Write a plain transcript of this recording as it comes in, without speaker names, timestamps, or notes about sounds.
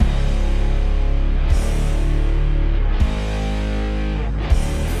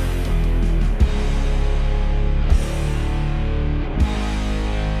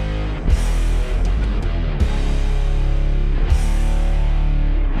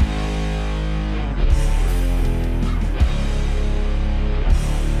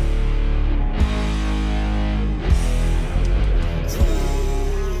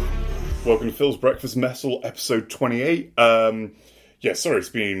welcome to Phil's Breakfast Metal, episode 28. Sorry, it's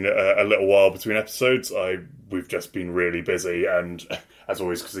been a little while between episodes. We've just been really busy, and as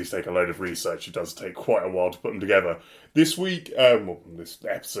always, because these take a load of research, it does take quite a while to put them we're going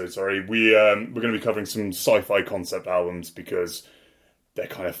to be covering some sci-fi concept albums, because they're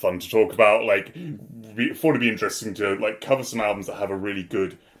kind of fun to talk about. I thought it'd be interesting to cover some albums that have a really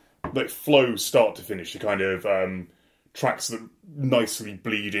good flow start to finish, the kind of tracks that nicely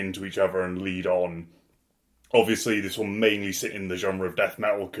bleed into each other and lead on. Obviously, this will mainly sit in the genre of death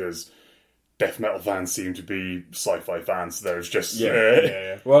metal, because death metal fans seem to be sci-fi fans. So there's just...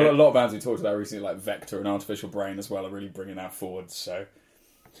 Yeah. Well, a lot of bands we talked about recently, like Vector and Artificial Brain as well, are really bringing that forward, so...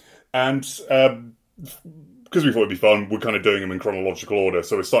 And because we thought it'd be fun, we're kind of doing them in chronological order.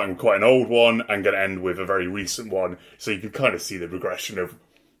 So we're starting with quite an old one and going to end with a very recent one. So you can kind of see the progression of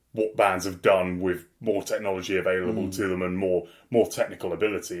what bands have done with more technology available to them and more technical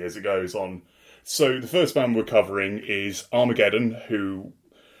ability as it goes on. So the first band we're covering is Armageddon, who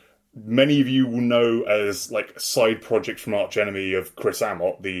many of you will know as a side project from Arch Enemy of Chris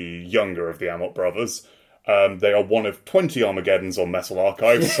Amott, the younger of the Amott brothers. They are one of 20 Armageddons on Metal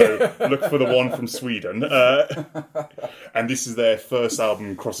Archive, so look for the one from Sweden. And this is their first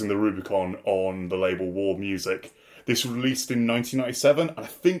album crossing the Rubicon on the label War Music. This was released in 1997, and I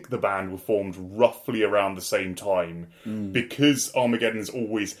think the band were formed roughly around the same time, because Armageddon's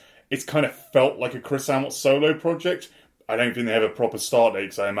always... It's kind of felt like a Chris Amott solo project. I don't think they have a proper start date,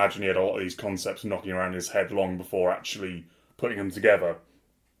 because I imagine he had a lot of these concepts knocking around his head long before actually putting them together.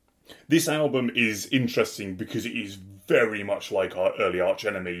 This album is interesting because it is very much like our early Arch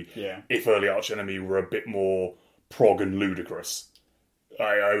Enemy, if early Arch Enemy were a bit more prog and ludicrous.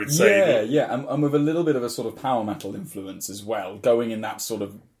 I would say... And with a little bit of a sort of power metal influence as well, going in that sort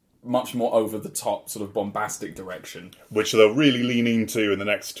of much more over-the-top, sort of bombastic direction. Which they'll really lean into in the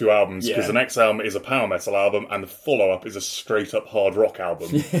next two albums, because the next album is a power metal album, and the follow-up is a straight-up hard rock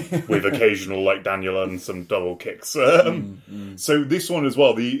album, with occasional, Daniel and some double kicks. So this one as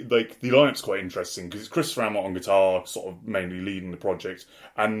well, the lineup's quite interesting, because it's Christopher Amott on guitar, sort of mainly leading the project,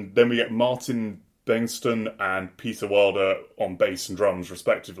 and then we get Martin Bengston and Peter Wilder on bass and drums,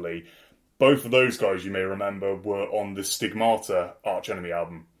 respectively. Both of those guys, you may remember, were on the Stigmata Arch Enemy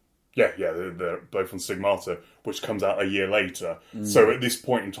album. They're both on Stigmata, which comes out a year later. So at this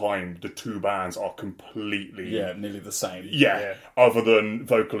point in time, the two bands are completely... nearly the same. Other than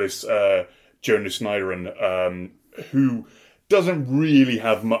vocalist Jonas Nyren, who doesn't really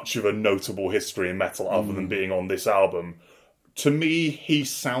have much of a notable history in metal other than being on this album. To me, he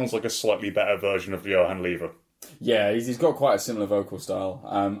sounds like a slightly better version of Johan Lever. Yeah, he's got quite a similar vocal style,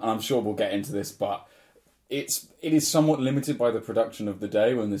 and I'm sure we'll get into this, but it is somewhat limited by the production of the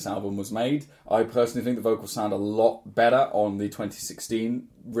day when this album was made. I personally think the vocals sound a lot better on the 2016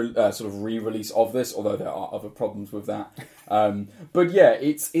 sort of re-release of this, although there are other problems with that. But yeah,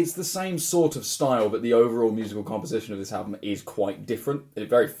 it's the same sort of style, but the overall musical composition of this album is quite different.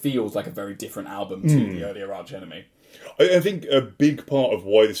 It feels like a very different album to the earlier Arch Enemy. I think a big part of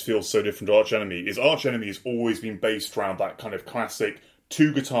why this feels so different to Arch Enemy is Arch Enemy has always been based around that kind of classic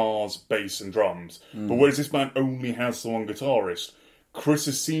 2 guitars, bass and drums. But whereas this band only has the one guitarist, Chris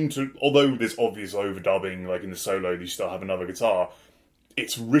has seemed to, although there's obvious overdubbing, like in the solo you still have another guitar,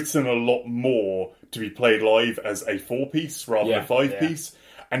 it's written a lot more to be played live as a 4-piece rather than a 5-piece.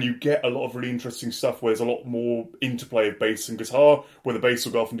 And you get a lot of really interesting stuff where there's a lot more interplay of bass and guitar, where the bass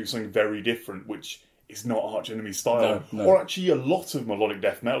will go off and do something very different, which is not Arch Enemy style. No. Or actually a lot of melodic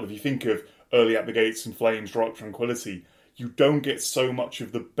death metal. If you think of Early At The Gates and Flames, Dark Tranquility, you don't get so much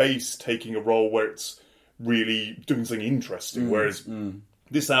of the bass taking a role where it's really doing something interesting. Whereas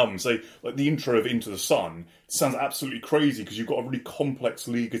this album, say, the intro of Into the Sun, sounds absolutely crazy because you've got a really complex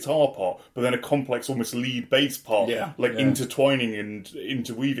lead guitar part, but then a complex almost lead bass part, intertwining and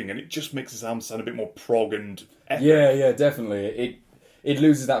interweaving, and it just makes this album sound a bit more prog and epic. Yeah, definitely. It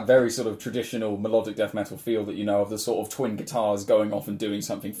loses that very sort of traditional melodic death metal feel that you know of the sort of twin guitars going off and doing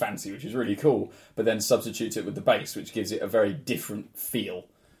something fancy, which is really cool, but then substitutes it with the bass, which gives it a very different feel.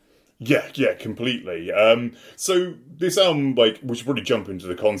 Yeah, completely. So this album, we should probably jump into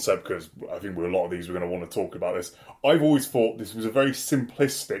the concept, because I think with a lot of these we're going to want to talk about this. I've always thought this was a very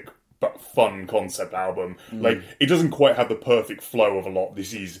simplistic but fun concept album. It doesn't quite have the perfect flow of a lot.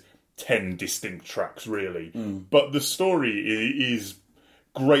 This is 10 distinct tracks, really. But the story is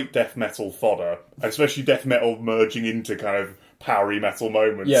great death metal fodder, especially death metal merging into kind of powery metal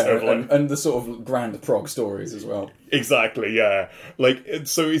moments. And the sort of grand prog stories as well. Exactly, yeah.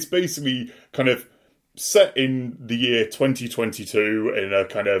 So it's basically kind of set in the year 2022 in a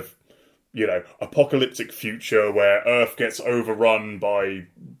kind of apocalyptic future where Earth gets overrun by,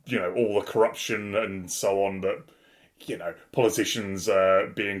 all the corruption and so on that, politicians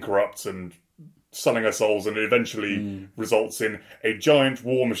being corrupt and selling our souls, and it eventually results in a giant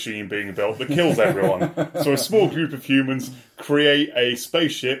war machine being built that kills everyone. So a small group of humans create a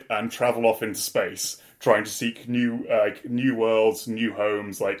spaceship and travel off into space, trying to seek new worlds, new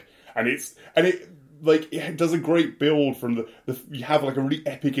homes, it does a great build from the you have like a really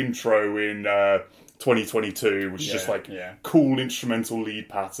epic intro in 2022, which is just cool instrumental lead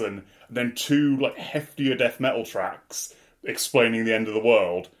pattern, and then 2 like heftier death metal tracks explaining the end of the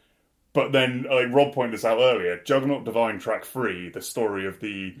world. But then, like Rob pointed this out earlier, Juggernaut Divine track 3, the story of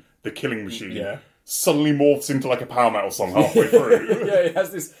the killing machine, suddenly morphs into like a power metal song halfway through. It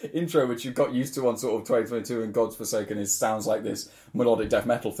has this intro which you've got used to on sort of 2022 and God's Forsaken. It sounds like this melodic death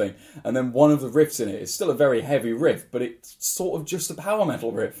metal thing. And then one of the riffs in it is still a very heavy riff, but it's sort of just a power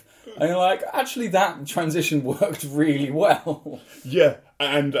metal riff. And you're like, actually that transition worked really well. Yeah,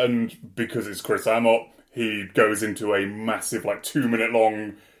 and because it's Chris Amott, he goes into a massive, like 2-minute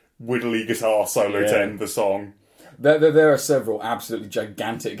long widdly guitar solo to end the song. There are several absolutely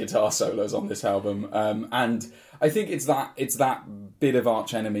gigantic guitar solos on this album, and I think it's that bit of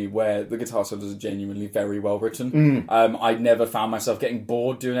Arch Enemy where the guitar solos are genuinely very well written. I never found myself getting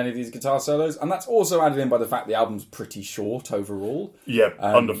bored doing any of these guitar solos, and that's also added in by the fact the album's pretty short overall. Yeah,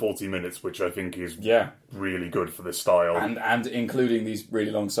 under 40 minutes, which I think is really good for this style. And including these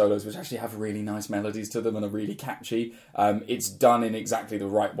really long solos, which actually have really nice melodies to them and are really catchy. It's done in exactly the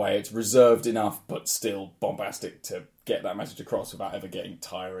right way. It's reserved enough, but still bombastic to get that message across without ever getting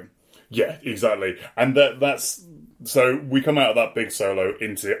tiring. Yeah, exactly. And that's... So we come out of that big solo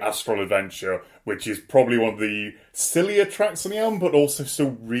into Astral Adventure, which is probably one of the sillier tracks on the album, but also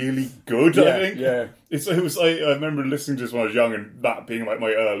still really good, I think. Yeah. It was I remember listening to this when I was young, and that being like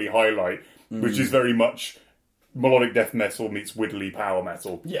my early highlight, which is very much melodic death metal meets widdly power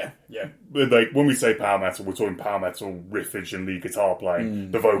metal. Yeah. Like, when we say power metal, we're talking power metal riffage and lead guitar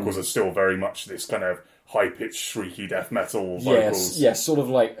playing. The vocals are still very much this kind of high-pitched, shrieky death metal vocals. Yes, sort of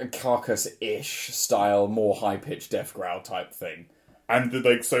like a Carcass-ish style, more high-pitched death growl type thing. And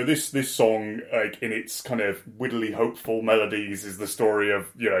so this song, like in its kind of widdly, hopeful melodies, is the story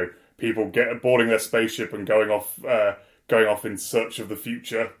of people boarding their spaceship and going off in search of the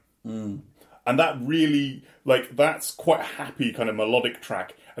future. And that really, that's quite a happy kind of melodic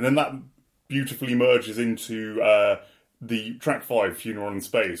track, and then that beautifully merges into the track 5, Funeral in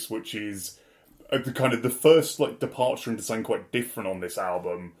Space, which is the first departure into something quite different on this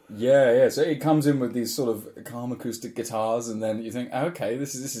album. Yeah. So it comes in with these sort of calm acoustic guitars, and then you think, oh, okay,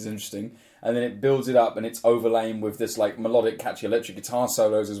 this is interesting, and then it builds it up, and it's overlaying with this melodic, catchy electric guitar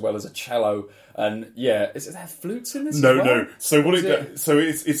solos as well as a cello, and is there flutes in this? No. So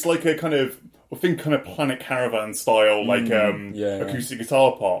it's like a kind of Planet Caravan style acoustic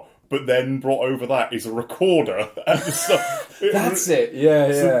guitar part. But then brought over that is a recorder. That's it.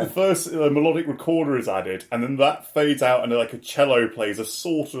 Yeah. So the first melodic recorder is added, and then that fades out, and a cello plays a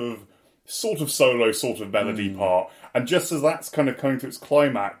sort of solo, sort of melody part. And just as that's kind of coming to its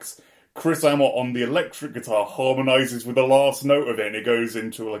climax, Chris Amott on the electric guitar harmonises with the last note of it, and it goes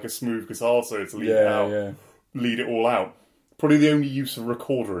into a smooth guitar solo to lead it all out. Probably the only use of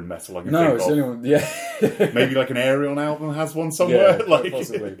recorder in metal I can think of. Maybe an Aerion album has one somewhere.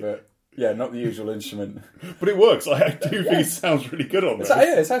 Possibly, but not the usual instrument. But it works. I do think it sounds really good on this.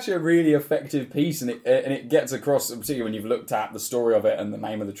 It's actually a really effective piece, and it gets across, particularly when you've looked at the story of it and the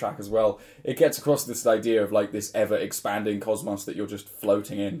name of the track as well, it gets across this idea of this ever-expanding cosmos that you're just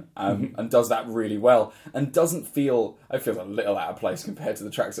floating in, and does that really well, and doesn't feel... It feels a little out of place compared to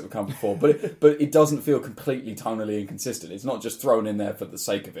the tracks that have come before, but it doesn't feel completely tonally inconsistent. It's not just thrown in there for the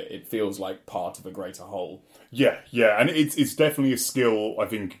sake of it. It feels like part of a greater whole. Yeah, and it's definitely a skill, I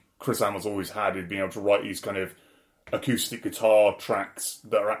think, Chris Amott's always had, in being able to write these kind of acoustic guitar tracks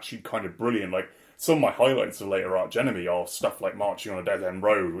that are actually kind of brilliant. Some of my highlights of later Arch Enemy are stuff like Marching on a Dead End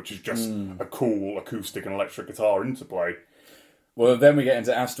Road, which is just a cool acoustic and electric guitar interplay. Well, then we get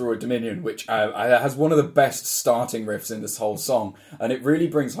into Asteroid Dominion, which has one of the best starting riffs in this whole song. And it really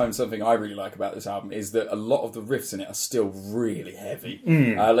brings home something I really like about this album, is that a lot of the riffs in it are still really heavy.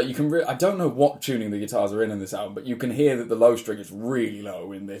 You can I don't know what tuning the guitars are in this album, but you can hear that the low string is really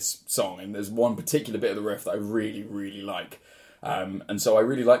low in this song. And there's one particular bit of the riff that I really, really like. And so I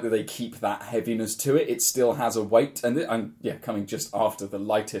really like that they keep that heaviness to it. It still has a weight, and coming just after the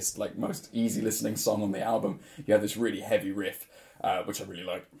lightest, most easy listening song on the album, you have this really heavy riff, which I really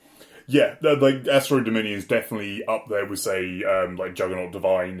like. Yeah, like Asteroid Dominion is definitely up there with, say, like Juggernaut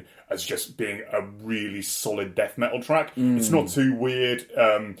Divine as just being a really solid death metal track. It's not too weird.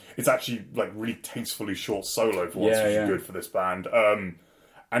 It's actually like really tastefully short solo for once, which is good for this band.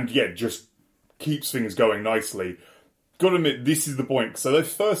 And yeah, just keeps things going nicely. Gotta admit, this is the point. So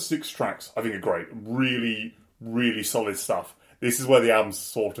those first 6 tracks, I think, are great. Really, really solid stuff. This is where the album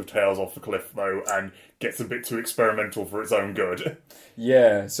sort of tails off the cliff, though, and gets a bit too experimental for its own good.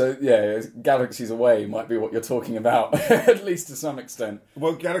 Yeah, so yeah, Galaxies Away might be what you're talking about, at least to some extent.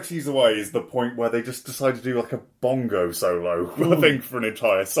 Well, Galaxies Away is the point where they just decide to do like a bongo solo, I think, for an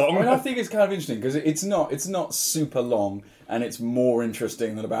entire song. I mean, I think it's kind of interesting because it's not super long, and it's more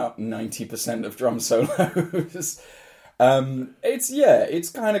interesting than about 90% of drum solos. It's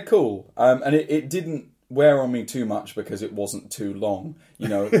kind of cool, and it didn't wear on me too much because it wasn't too long. You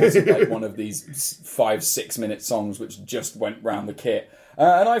know, it wasn't like one of these 5-6 minute songs which just went round the kit.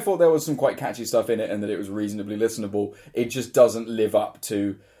 And I thought there was some quite catchy stuff in it and that it was reasonably listenable. It just doesn't live up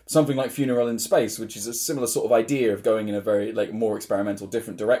to something like Funeral in Space, which is a similar sort of idea of going in a very like more experimental,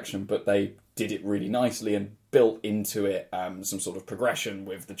 different direction, but they did it really nicely and built into it some sort of progression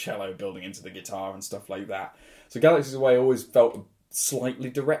with the cello building into the guitar and stuff like that. So Galaxies Away always felt slightly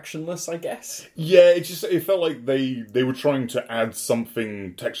directionless, I guess. Yeah, it felt like they were trying to add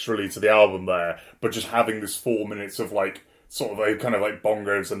something texturally to the album there, but just having this 4 minutes of like sort of a kind of like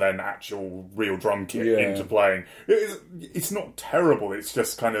bongos and then actual real drum kit into playing. It's not terrible. It's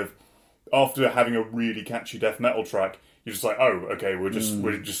just kind of after having a really catchy death metal track, you're just like, oh, okay, we're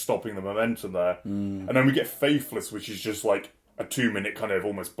just stopping the momentum there, and then we get Faithless, which is just like a 2-minute kind of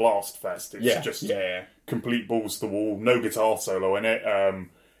almost blast fest. It's just complete balls to the wall, no guitar solo in it,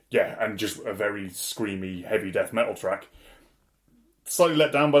 and just a very screamy, heavy death metal track. Slightly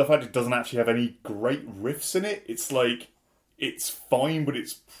let down by the fact it doesn't actually have any great riffs in it. It's like, it's fine, but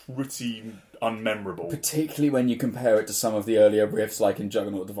it's pretty unmemorable. Particularly when you compare it to some of the earlier riffs, like in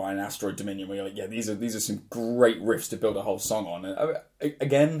Juggernaut Divine and Asteroid Dominion, where you're like, yeah, these are some great riffs to build a whole song on. And,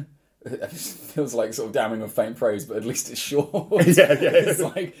 again, it feels like sort of damning of faint praise, but at least it's short. It's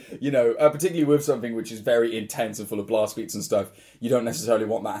like, you know, particularly with something which is very intense and full of blast beats and stuff, you don't necessarily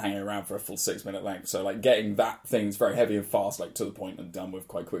want that hanging around for a full 6-minute length. So, like, getting that thing that's very heavy and fast, like, to the point and done with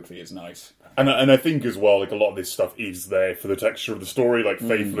quite quickly is nice. And I think as well, like, a lot of this stuff is there for the texture of the story. Like,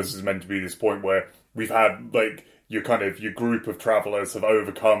 Faithless is meant to be this point where we've had, like, your group of travellers have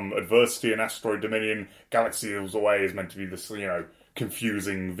overcome adversity in Asteroid Dominion. Galaxies Away is meant to be this, you know,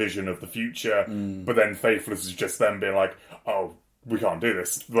 confusing vision of the future, but then Faithless is just them being like, oh, we can't do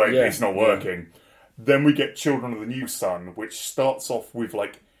this, like, it's not working. Then we get Children of the New Sun, which starts off with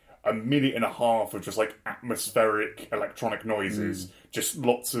like a minute and a half of just like atmospheric electronic noises, just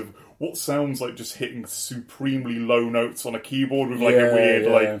lots of what sounds like just hitting supremely low notes on a keyboard with like a weird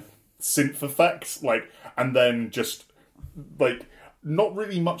like synth effects, like, and then just like not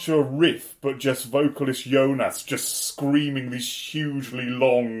really much of a riff, but just vocalist Jonas just screaming these hugely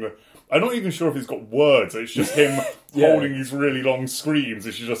long... I'm not even sure if it's got words. It's just him holding these really long screams.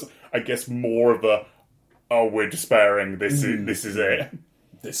 It's just, I guess, more of a, oh, we're despairing. This is it.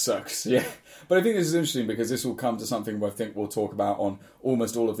 This sucks, yeah. But I think this is interesting because this will come to something I think we'll talk about on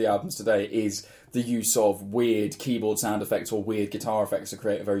almost all of the albums today, is the use of weird keyboard sound effects or weird guitar effects to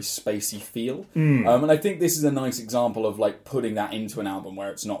create a very spacey feel. And I think this is a nice example of like putting that into an album where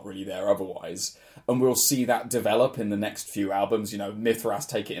it's not really there otherwise. And we'll see that develop in the next few albums. You know, Mithras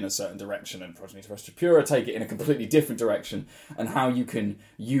take it in a certain direction and Progeny Terrestra Pura take it in a completely different direction. And how you can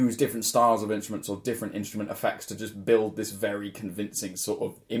use different styles of instruments or different instrument effects to just build this very convincing sort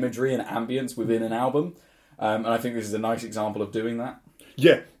of imagery and ambience within an album. And I think this is a nice example of doing that.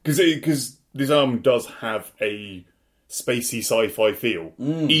 Yeah, because this album does have a spacey sci-fi feel.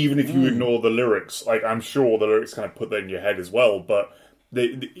 Even if you ignore the lyrics. Like, I'm sure the lyrics kind of put that in your head as well, but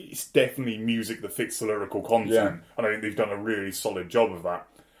it's definitely music that fits the lyrical content, and I think they've done a really solid job of that.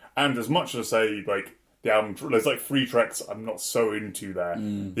 And as much as I say, like, the album, there's like 3 tracks I'm not so into there.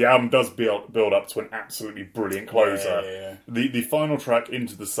 The album does build up to an absolutely brilliant closer. The final track,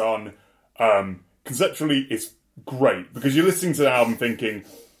 Into the Sun, conceptually is great, because you're listening to the album thinking,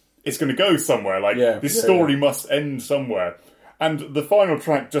 it's going to go somewhere, like, this story must end somewhere. And the final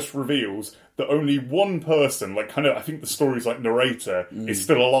track just reveals that only one person, like kind of, I think the story's like narrator, is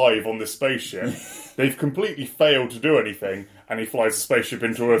still alive on this spaceship. They've completely failed to do anything, and he flies the spaceship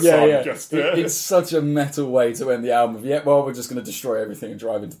into a sun. Just it's such a metal way to end the album of, we're just going to destroy everything and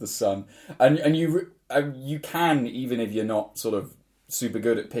drive into the sun. And you can, even if you're not sort of super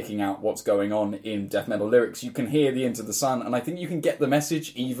good at picking out what's going on in death metal lyrics. You can hear the Into the Sun, and I think you can get the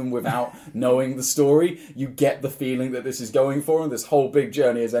message even without knowing the story. You get the feeling that this is going for, and this whole big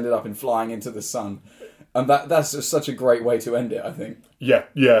journey has ended up in flying into the sun. And that's just such a great way to end it, I think. Yeah.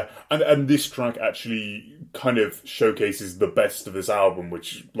 And this track actually kind of showcases the best of this album,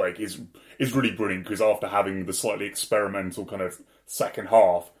 which like is really brilliant, because after having the slightly experimental kind of second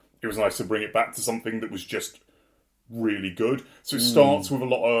half, it was nice to bring it back to something that was just really good. So it starts with a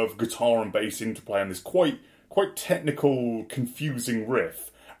lot of guitar and bass interplay and this quite technical, confusing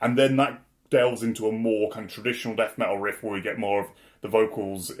riff, and then that delves into a more kind of traditional death metal riff where we get more of the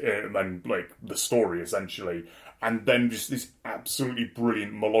vocals and like the story essentially, and then just this absolutely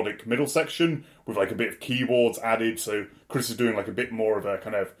brilliant melodic middle section with like a bit of keyboards added. So Chris is doing like a bit more of a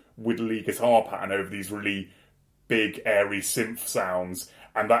kind of widdly guitar pattern over these really big airy synth sounds,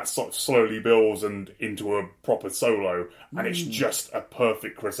 and that sort of slowly builds and into a proper solo, and it's just a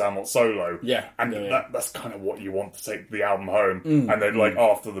perfect Chris Amott solo. That's kind of what you want to take the album home. And then like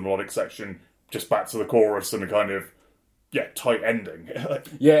after the melodic section, just back to the chorus and a kind of tight ending.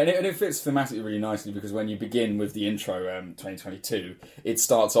 And it fits thematically really nicely, because when you begin with the intro, 2022, it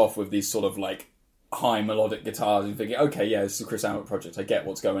starts off with these sort of like high melodic guitars, and you're thinking, okay, yeah, this is a Chris Amott project, I get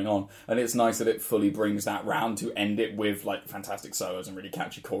what's going on. And it's nice that it fully brings that round to end it with like fantastic solos and really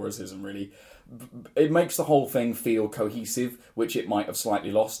catchy choruses, and really it makes the whole thing feel cohesive, which it might have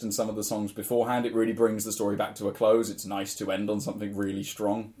slightly lost in some of the songs beforehand. It really brings the story back to a close. It's nice to end on something really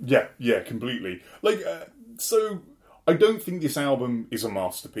strong. Yeah, completely. Like, so I don't think this album is a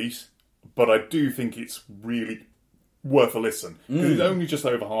masterpiece, but I do think it's really worth a listen, because it's only just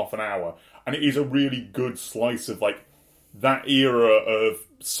over half an hour, and it is a really good slice of like that era of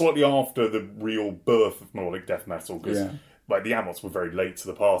slightly after the real birth of melodic death metal, because like the Amotts were very late to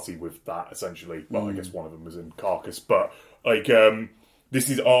the party with that essentially. Well, I guess one of them was in Carcass, but like this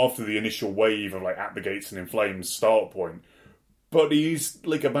is after the initial wave of like At the Gates and In Flames start point. But he's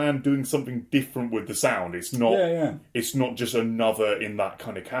like a band doing something different with the sound. It's not it's not just another in that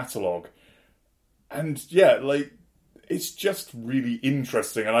kind of catalogue. And like it's just really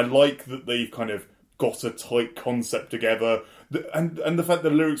interesting, and I like that they've kind of got a tight concept together, and the fact that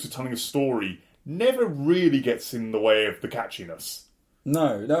the lyrics are telling a story never really gets in the way of the catchiness.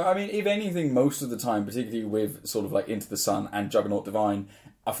 No, I mean, if anything, most of the time, particularly with sort of like Into the Sun and Juggernaut Divine,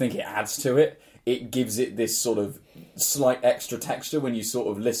 I think it adds to it. It gives it this sort of slight extra texture when you sort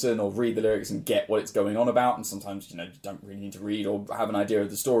of listen or read the lyrics and get what it's going on about. And sometimes, you don't really need to read or have an idea of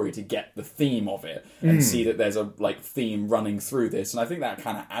the story to get the theme of it and see that there's a like theme running through this. And I think that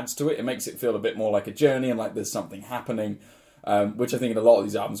kind of adds to it. It makes it feel a bit more like a journey and like there's something happening. Which I think in a lot of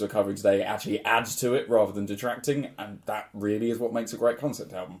these albums we're covering today actually adds to it rather than detracting, and that really is what makes a great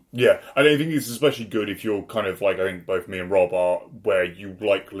concept album. Yeah, and I think it's especially good if you're kind of like, I think both me and Rob are, where you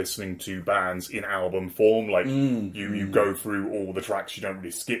like listening to bands in album form, like you go through all the tracks, you don't really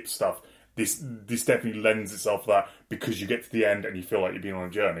skip stuff. This definitely lends itself to that, because you get to the end and you feel like you've been on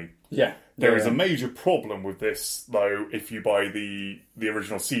a journey. Yeah. There is a major problem with this, though, if you buy the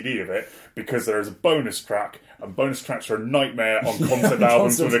original CD of it, because there is a bonus track, and bonus tracks are a nightmare on concept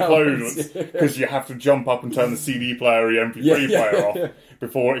albums with a close, because you have to jump up and turn the CD player or your MP3 player off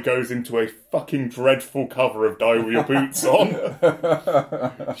before it goes into a fucking dreadful cover of Die With Your Boots On.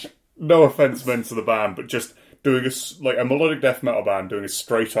 No offence meant to the band, but just doing a melodic death metal band doing a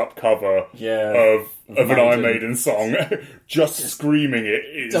straight up cover of an Iron Maiden song, just screaming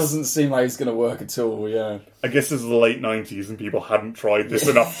it doesn't seem like it's going to work at all. Yeah, I guess this is the late 90s and people hadn't tried this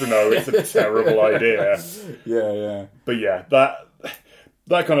enough to know it's a terrible idea. Yeah. But yeah,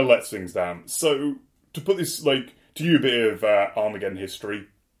 that kind of lets things down. So to put this like to you a bit of Armageddon history.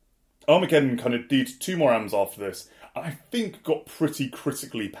 Armageddon kind of did 2 more albums after this, and I think got pretty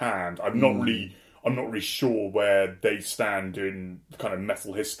critically panned. I'm not really sure where they stand in kind of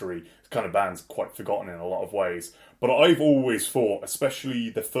metal history. This kind of band's quite forgotten in a lot of ways. But I've always thought,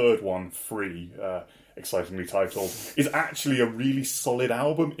 especially the third one, Free, excitingly titled, is actually a really solid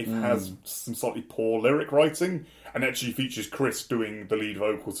album. It has some slightly poor lyric writing, and actually features Chris doing the lead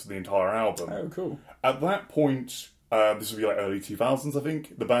vocals for the entire album. Oh, cool. At that point, this would be like early 2000s, I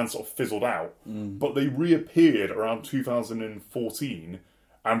think, the band sort of fizzled out. But they reappeared around 2014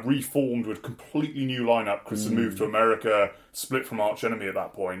 and reformed with a completely new lineup. Chris had moved to America, split from Arch Enemy at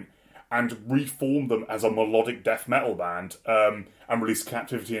that point, and reformed them as a melodic death metal band, and released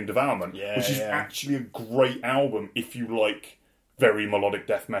Captivity and Devourment, which is actually a great album if you like very melodic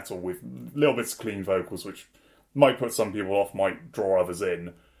death metal with little bits of clean vocals, which might put some people off, might draw others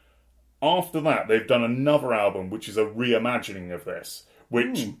in. After that, they've done another album, which is a reimagining of this,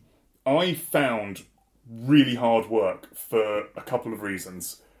 which I found really hard work for a couple of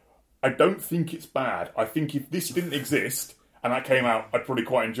reasons. I don't think it's bad. I think if this didn't exist and that came out, I'd probably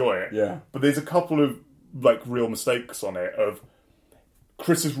quite enjoy it. Yeah. But there's a couple of like real mistakes on it. Of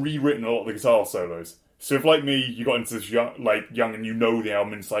Chris has rewritten a lot of the guitar solos. So if, like me, you got into this young and you know the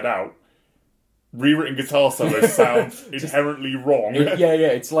album inside out, rewritten guitar solos sound inherently wrong.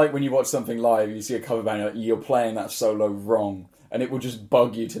 It's like when you watch something live, you see a cover band, you're playing that solo wrong, and it will just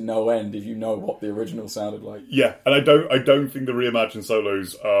bug you to no end if you know what the original sounded like. Yeah, and I don't think the reimagined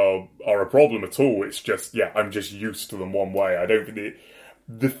solos are a problem at all. It's just, I'm just used to them one way. I don't think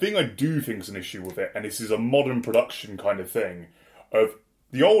the thing I do think is an issue with it, and this is a modern production kind of thing, of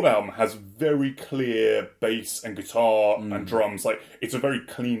the old album has very clear bass and guitar and drums. Like, it's a very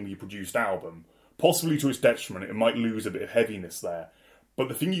cleanly produced album. Possibly to its detriment, it might lose a bit of heaviness there. But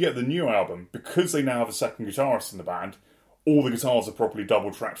the thing you get with the new album, because they now have a second guitarist in the band, all the guitars are properly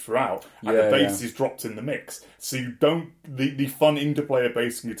double tracked throughout, and the bass is dropped in the mix. So you don't... The fun interplay of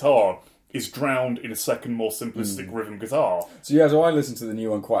bass and guitar is drowned in a second, more simplistic rhythm guitar. So I listened to the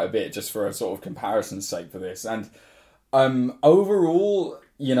new one quite a bit, just for a sort of comparison's sake for this, and overall,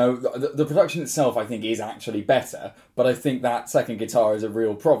 you know, the production itself, I think, is actually better, but I think that second guitar is a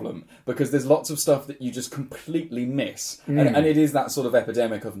real problem, because there's lots of stuff that you just completely miss, and it is that sort of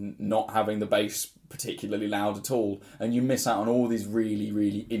epidemic of not having the bass particularly loud at all, and you miss out on all these really,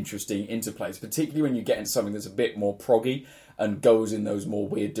 really interesting interplays, particularly when you get into something that's a bit more proggy and goes in those more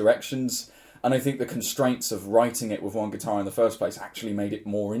weird directions. And I think the constraints of writing it with one guitar in the first place actually made it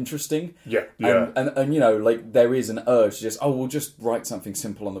more interesting. Yeah. And you know, like, there is an urge to just, we'll just write something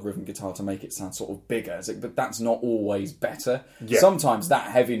simple on the rhythm guitar to make it sound sort of bigger. But that's not always better. Yeah. Sometimes that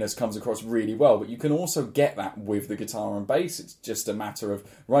heaviness comes across really well, but you can also get that with the guitar and bass. It's just a matter of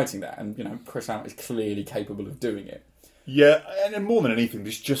writing that. And, you know, Chris Hammett is clearly capable of doing it. Yeah, and more than anything,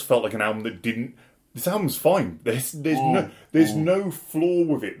 this just felt like an album that didn't... This album's fine. There's no flaw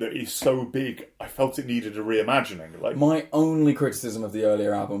with it that is so big. I felt it needed a reimagining. Like, my only criticism of the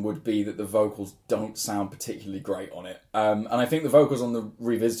earlier album would be that the vocals don't sound particularly great on it. And I think the vocals on the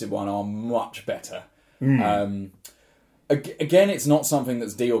revisited one are much better. Again, it's not something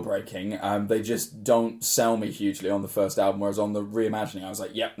that's deal-breaking. They just don't sell me hugely on the first album, whereas on the reimagining, I was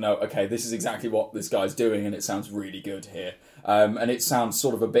like, this is exactly what this guy's doing, and it sounds really good here. And it sounds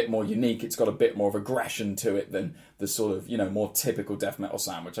sort of a bit more unique. It's got a bit more of aggression to it than the sort of, you know, more typical death metal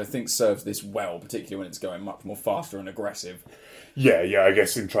sound, which I think serves this well, particularly when it's going much more faster and aggressive. Yeah, I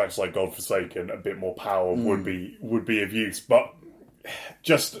guess in tracks like Godforsaken, a bit more power would be of use. But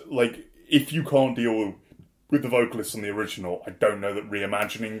just, like, if you can't deal with the vocalists on the original, I don't know that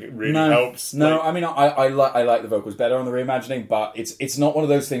reimagining really helps. No, like, I mean, I like the vocals better on the reimagining, but it's not one of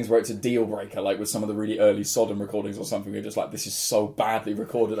those things where it's a deal breaker, like with some of the really early Sodom recordings or something. You're just like, this is so badly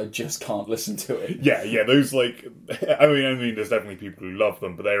recorded, I just can't listen to it. Yeah, those, like, I mean, there's definitely people who love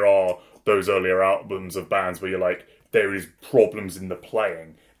them, but there are those earlier albums of bands where you're like, there is problems in the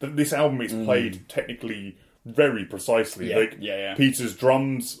playing. This album is played technically very precisely. Peter's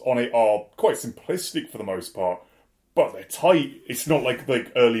drums on it are quite simplistic for the most part, but they're tight. It's not like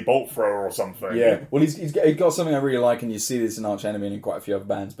early Bolt Thrower or something. Yeah, well, he's got something I really like, and you see this in Arch Enemy and in quite a few other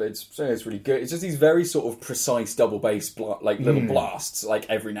bands, but it's really good. It's just these very sort of precise double bass, little blasts, like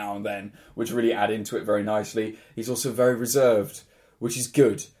every now and then, which really add into it very nicely. He's also very reserved, which is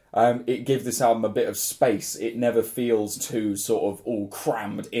good. It gives this album a bit of space. It never feels too sort of all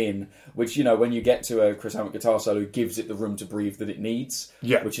crammed in, which, you know, when you get to a Chris Hammett guitar solo, gives it the room to breathe that it needs,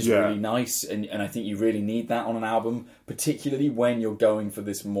 which is really nice. And I think you really need that on an album, particularly when you're going for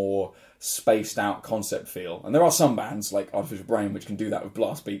this more spaced out concept feel. And there are some bands like Artificial Brain which can do that with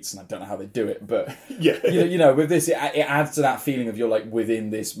blast beats, and I don't know how they do it, but you know, with this, it adds to that feeling of you're like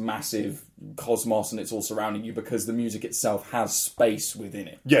within this massive cosmos and it's all surrounding you, because the music itself has space within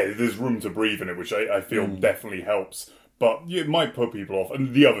it. Yeah, there's room to breathe in it, which I feel definitely helps. But it might put people off.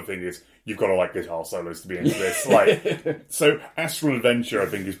 And the other thing is, you've got to like guitar solos to be into this. Like, so Astral Adventure, I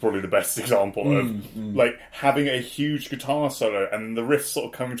think, is probably the best example of like having a huge guitar solo and the riff sort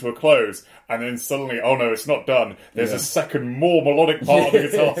of coming to a close, and then suddenly, oh no, it's not done. There's a second, more melodic part of the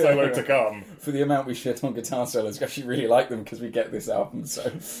guitar solo to come. For the amount we shit on guitar solos, we actually really like them because we get this album.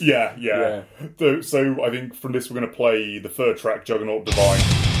 So yeah. So I think from this, we're going to play the third track, Juggernaut Divine.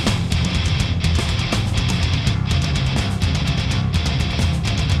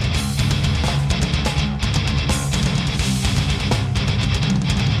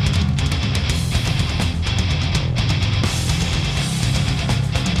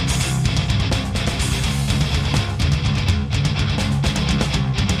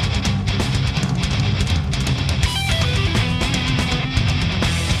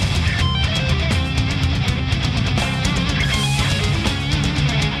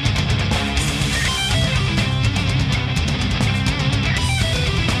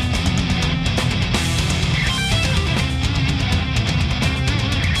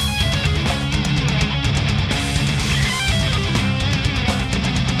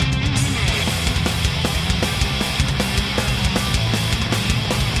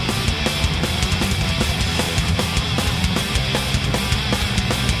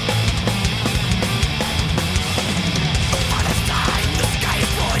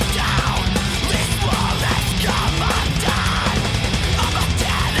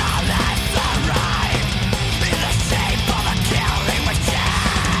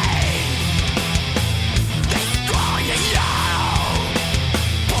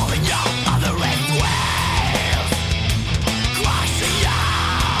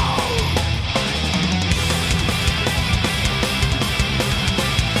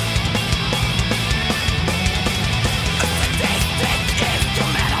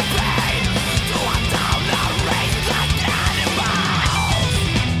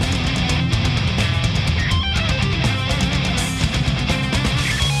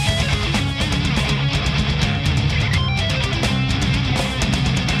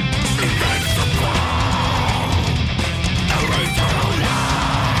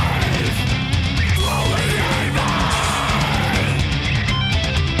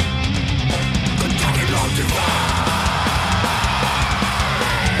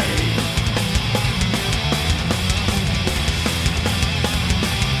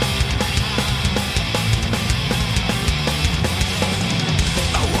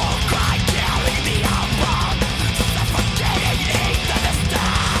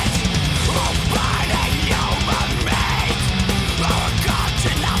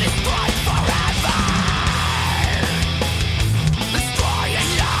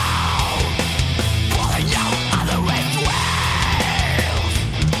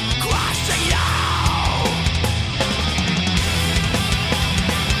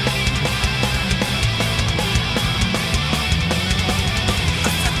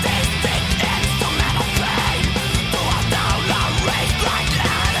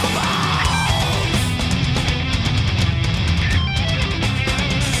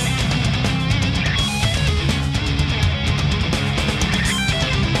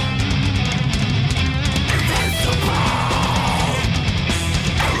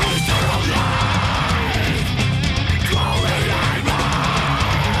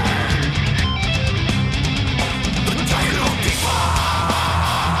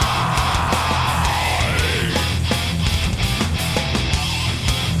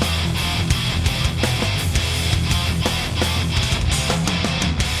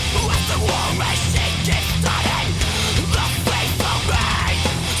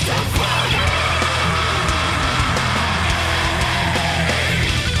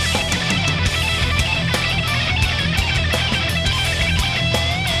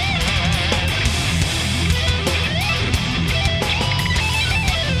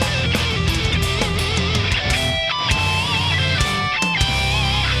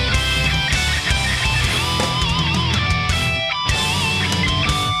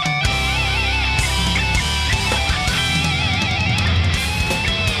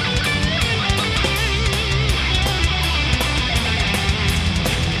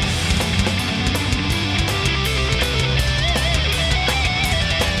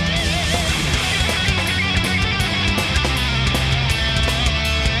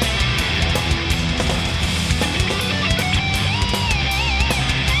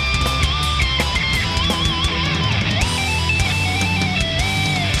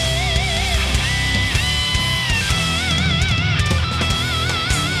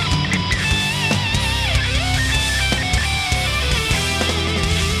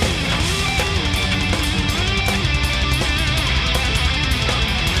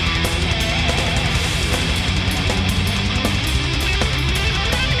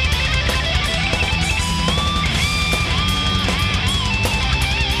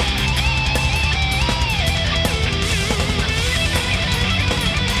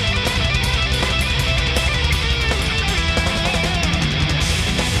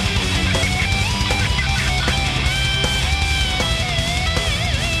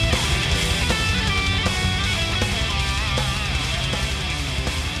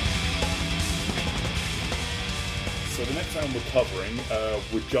 album we're covering,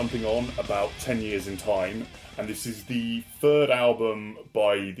 we're jumping on about 10 years in time, and this is the third album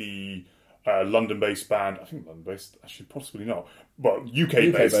by the London-based band, I think London-based, actually possibly not, but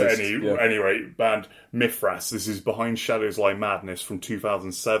UK-based at any rate, band Mithras. This is Behind Shadows Lie Madness from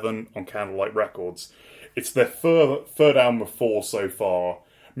 2007 on Candlelight Records. It's their third album of 4 so far.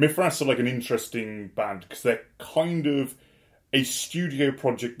 Mithras are like an interesting band because they're kind of a studio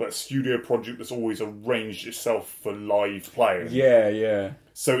project, but a studio project that's always arranged itself for live playing. Yeah.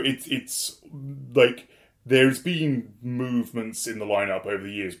 So it's like there's been movements in the lineup over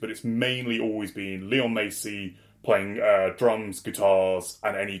the years, but it's mainly always been Leon Macy playing drums, guitars,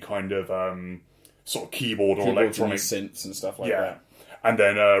 and any kind of sort of keyboard or electronic synths and stuff like that. And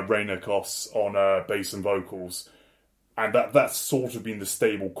then Rainer Koss on bass and vocals. And that's sort of been the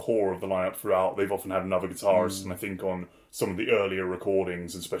stable core of the lineup throughout. They've often had another guitarist, and I think on some of the earlier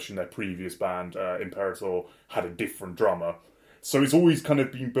recordings, especially in their previous band, Imperator, had a different drummer. So it's always kind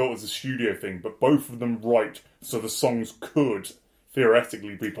of been built as a studio thing, but both of them write so the songs could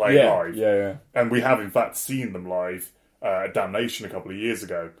theoretically be played live. Yeah. And we have, in fact, seen them live at Damnation a couple of years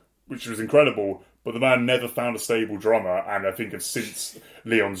ago, which was incredible. But the man never found a stable drummer, and I think since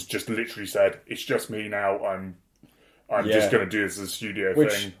Leon's just literally said, "It's just me now, I'm just going to do this as a studio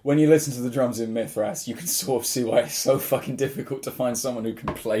thing." When you listen to the drums in Mithras, you can sort of see why it's so fucking difficult to find someone who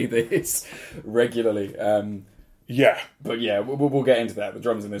can play this regularly. But yeah, we'll get into that. The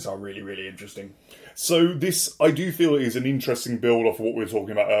drums in this are really, really interesting. So this, I do feel, is an interesting build off of what we were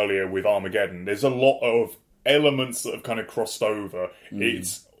talking about earlier with Armageddon. There's a lot of elements that have kind of crossed over.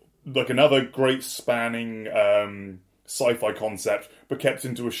 It's like another great spanning sci-fi concept, but kept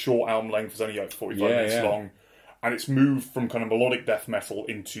into a short album length. It's only like 45 minutes long. And it's moved from kind of melodic death metal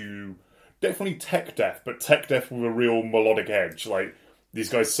into definitely tech death, but tech death with a real melodic edge. Like, these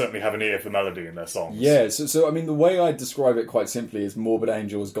guys certainly have an ear for melody in their songs. Yeah, so I mean, the way I describe it quite simply is Morbid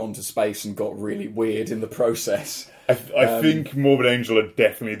Angel has gone to space and got really weird in the process. I think Morbid Angel are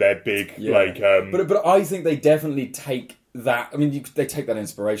definitely their big, But I think they definitely take that. I mean, they take that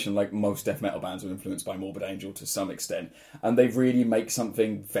inspiration, like most death metal bands are influenced by Morbid Angel to some extent, and they really make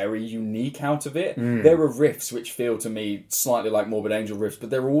something very unique out of it. There are riffs which feel to me slightly like Morbid Angel riffs, but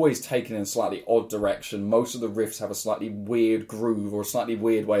they're always taken in a slightly odd direction. Most of the riffs have a slightly weird groove or a slightly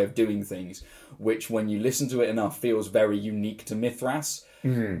weird way of doing things, which when you listen to it enough feels very unique to Mithras.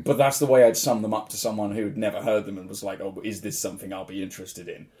 But that's the way I'd sum them up to someone who'd never heard them and was like, "Oh, is this something I'll be interested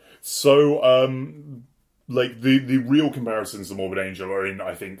in?" So, like, the real comparisons to Morbid Angel are in,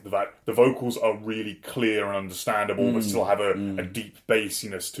 I think, that the vocals are really clear and understandable, but still have a deep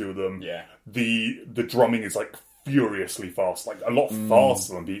bassiness to them. Yeah. The drumming is, like, furiously fast, like, a lot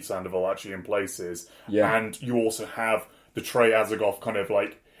faster than Beat Sandoval, actually, in places. Yeah. And you also have the Trey Azagoff kind of,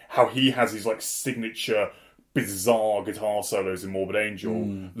 like, how he has his, like, signature bizarre guitar solos in Morbid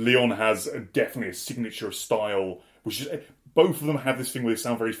Angel. Leon has definitely a signature style, which is... Both of them have this thing where they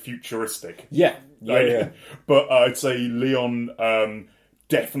sound very futuristic. Yeah. But I'd say Leon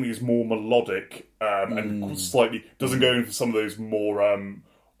definitely is more melodic and slightly doesn't go into some of those more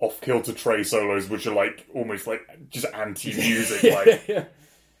off-kilter Trey solos, which are like almost like just anti-music.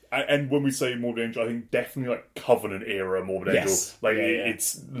 And when we say Morbid Angel, I think definitely like Covenant era Morbid Angel. Like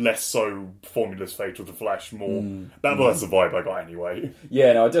it's less so Formula's Fatal to Flesh, more that's the vibe I got anyway.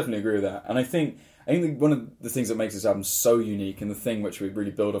 Yeah, no, I definitely agree with that. And I think one of the things that makes this album so unique, and the thing which we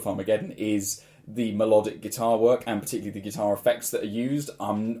really build off Armageddon, is the melodic guitar work, and particularly the guitar effects that are used.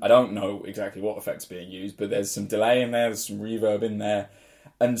 I don't know exactly what effects are being used, but there's some delay in there, there's some reverb in there,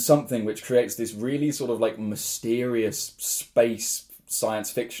 and something which creates this really sort of like mysterious space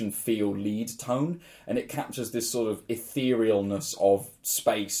science fiction feel lead tone, and it captures this sort of etherealness of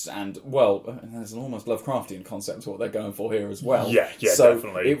space, and there's an almost Lovecraftian concept to what they're going for here as well. So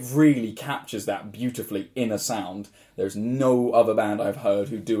definitely. It really captures that beautifully in a sound. There's no other band I've heard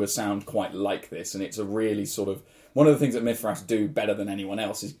who do a sound quite like this, and it's a really sort of one of the things that Mithras do better than anyone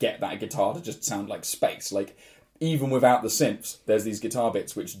else is get that guitar to just sound like space. Like, even without the synths, there's these guitar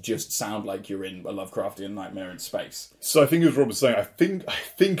bits which just sound like you're in a Lovecraftian nightmare in space. So I think, as Rob was saying, I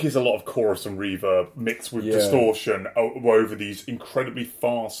think is a lot of chorus and reverb mixed with distortion over these incredibly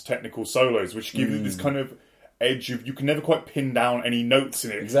fast technical solos, which give you this kind of edge of you can never quite pin down any notes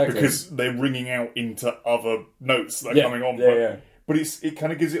in it because they're ringing out into other notes that are coming on. But it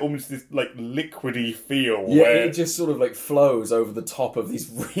kind of gives it almost this like liquidy feel. Yeah, it just sort of like flows over the top of these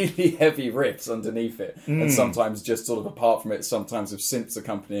really heavy riffs underneath it, and sometimes just sort of apart from it, sometimes with synths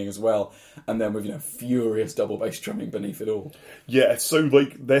accompanying as well, and then with furious double bass drumming beneath it all. Yeah, so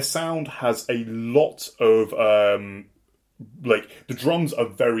like their sound has a lot of like the drums are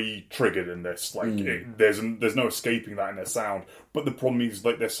very triggered in this. Like there's no escaping that in their sound. But the problem is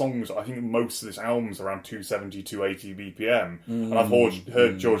like their songs. I think most of this album's around 270, 280 BPM, and I've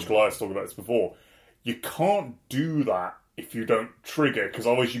heard George Goliath talk about this before. You can't do that if you don't trigger, because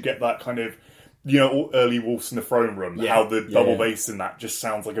otherwise you get that kind of, you know, early Wolves in the Throne Room, how the double bass in that just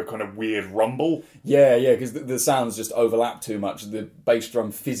sounds like a kind of weird rumble. Yeah, because the sounds just overlap too much. The bass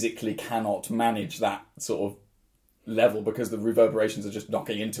drum physically cannot manage that sort of level because the reverberations are just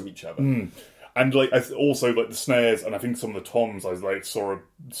knocking into each other. And like also like the snares, and I think some of the toms, I like saw a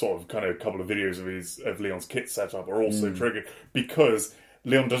sort of kind of couple of videos of Leon's kit setup are also triggered, because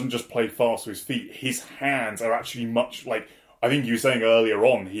Leon doesn't just play fast with his feet. His hands are actually much like, I think you were saying earlier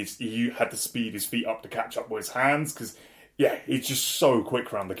on, he had to speed his feet up to catch up with his hands, because, yeah, he's just so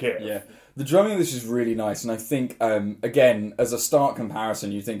quick around the kit. Yeah. The drumming of this is really nice, and I think, again, as a stark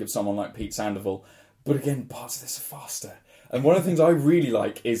comparison, you think of someone like Pete Sandoval, but again, parts of this are faster. And one of the things I really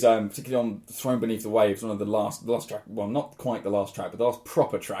like is, particularly on Thrown Beneath the Waves, one of the last track, well, not quite the last track, but the last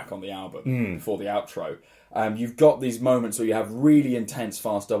proper track on the album, before the outro. You've got these moments where you have really intense,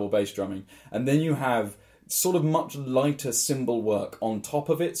 fast double bass drumming, and then you have sort of much lighter cymbal work on top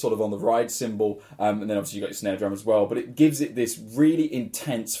of it, sort of on the ride cymbal, and then obviously you've got your snare drum as well, but it gives it this really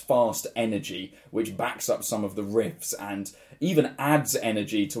intense, fast energy, which backs up some of the riffs, and even adds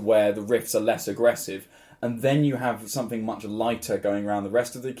energy to where the riffs are less aggressive. And then you have something much lighter going around the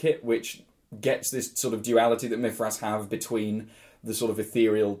rest of the kit, which gets this sort of duality that Mithras have between the sort of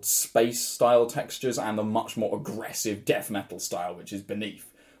ethereal space-style textures and the much more aggressive death metal style, which is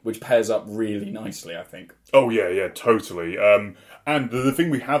Beneath, which pairs up really nicely, I think. Oh, yeah, totally. And the thing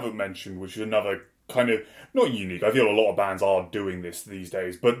we haven't mentioned, which is another kind of, not unique, I feel a lot of bands are doing this these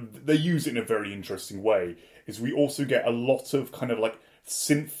days, but they use it in a very interesting way, is we also get a lot of kind of like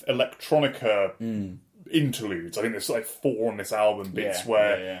synth electronica interludes. I think there's like 4 on this album bits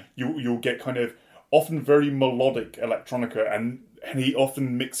where you'll get kind of often very melodic electronica, and he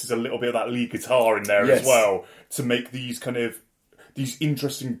often mixes a little bit of that lead guitar in there as well to make these kind of these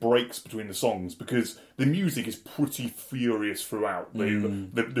interesting breaks between the songs, because the music is pretty furious throughout.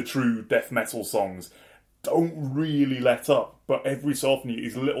 The true death metal songs don't really let up, but every so often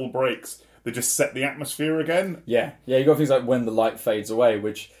these little breaks that just set the atmosphere again. Yeah, you got things like When the Light Fades Away,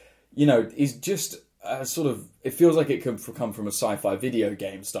 which, you know, is just sort of, it feels like it could come from a sci-fi video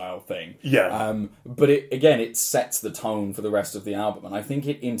game style thing. Yeah. But it sets the tone for the rest of the album, and I think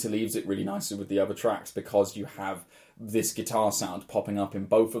it interleaves it really nicely with the other tracks, because you have this guitar sound popping up in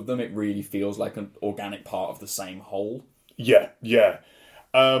both of them. It really feels like an organic part of the same whole. Yeah.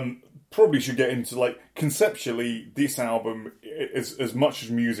 Probably should get into, like, conceptually, this album, as much as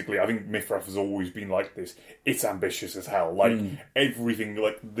musically, I think Mithras has always been like this. It's ambitious as hell. Like, everything,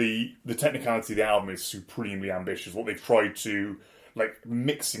 like, the technicality of the album is supremely ambitious. What they've tried to, like,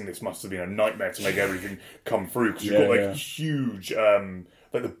 mixing this must have been a nightmare to make everything come through, because you've got, like, huge,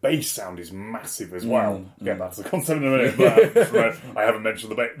 like, the bass sound is massive as well. Again, that's the concept in a minute, but I haven't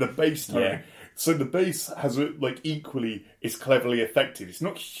mentioned the bass tone. Yeah. So the bass has, like, equally is cleverly affected. It's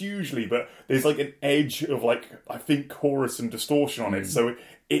not hugely, but there's, like, an edge of, like, I think chorus and distortion on it. So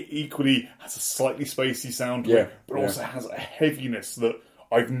it equally has a slightly spacey sound to it, but also has a heaviness that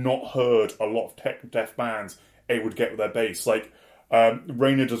I've not heard a lot of death bands able to get with their bass. Like,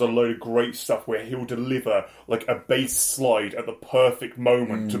 Raynor does a load of great stuff where he'll deliver, like, a bass slide at the perfect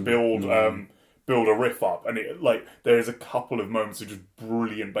moment to build a riff up, and it, like, there is a couple of moments of just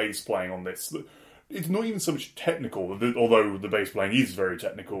brilliant bass playing on this. It's not even so much technical, although the bass playing is very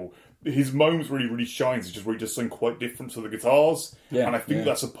technical. His moments really shines, it's just where he does something quite different to the guitars, and I think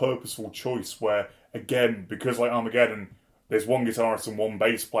that's a purposeful choice where, again, because like Armageddon, there's one guitarist and one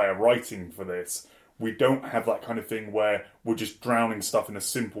bass player writing for this, we don't have that kind of thing where we're just drowning stuff in a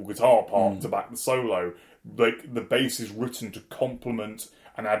simple guitar part to back the solo. Like, the bass is written to complement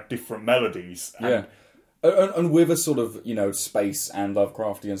and add different melodies. And with a sort of, you know, space and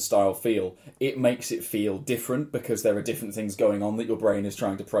Lovecraftian style feel, it makes it feel different, because there are different things going on that your brain is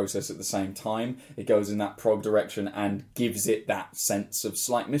trying to process at the same time. It goes in that prog direction and gives it that sense of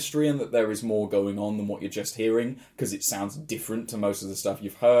slight mystery, and that there is more going on than what you're just hearing, because it sounds different to most of the stuff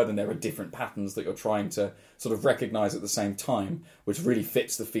you've heard, and there are different patterns that you're trying to sort of recognise at the same time, which really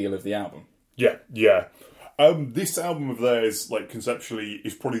fits the feel of the album. Yeah. This album of theirs, like, conceptually,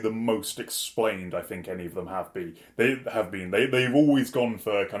 is probably the most explained I think any of them have been. They've always gone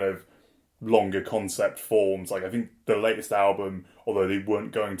for kind of longer concept forms. Like, I think the latest album, although they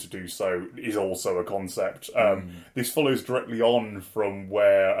weren't going to do so, is also a concept. This follows directly on from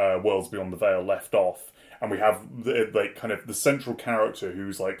where Worlds Beyond the Veil left off, and we have the central character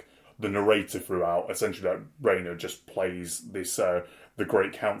who's, like, the narrator throughout. Essentially, that Rainer just plays this the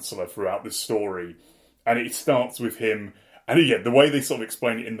great counselor throughout the story, and it starts with him. And again, the way they sort of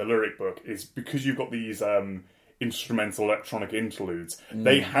explain it in the lyric book is because you've got these instrumental electronic interludes.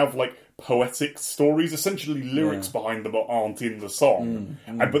 They have like poetic stories, essentially lyrics behind them that aren't in the song,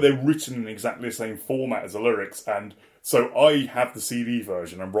 but they're written in exactly the same format as the lyrics. And so I have the CD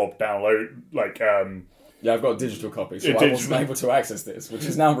version, and Rob download Yeah, I've got a digital copy, so I wasn't able to access this, which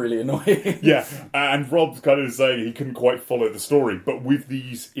is now really annoying. Yeah, and Rob's kind of saying he couldn't quite follow the story, but with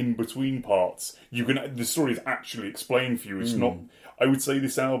these in-between parts, the story is actually explained for you. It's not... I would say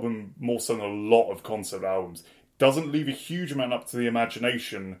this album, more so than a lot of concept albums, doesn't leave a huge amount up to the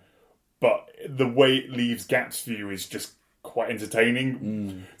imagination, but the way it leaves gaps for you is just quite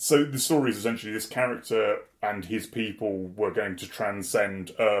entertaining. So the story is essentially this character and his people were going to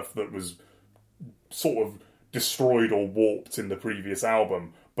transcend Earth that was sort of destroyed or warped in the previous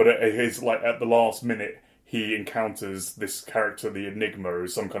album, but it is like at the last minute he encounters this character, the Enigma,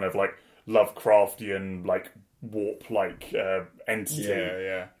 who's some kind of like Lovecraftian like warp like entity,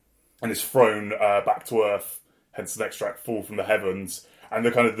 and is thrown back to Earth. Hence the next track, "Fall from the Heavens." And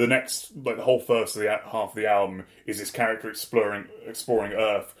the next, like the whole first of the half of the album is this character exploring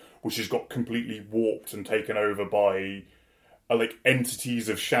Earth, which has got completely warped and taken over by like entities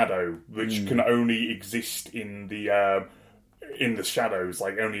of shadow, which can only exist in the shadows,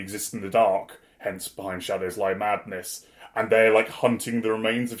 like only exist in the dark. Hence, behind shadows lie madness, and they're like hunting the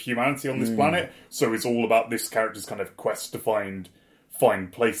remains of humanity on this planet. So it's all about this character's kind of quest to find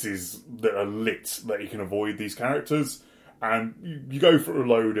places that are lit that you can avoid these characters, and you go for a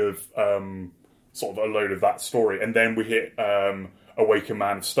load of that story, and then we hit "Awaken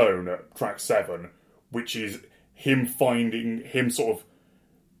Man of Stone" at track 7, which is him sort of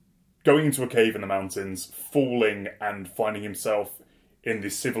going into a cave in the mountains, falling and finding himself in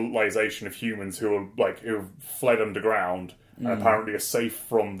this civilization of humans who have fled underground and apparently are safe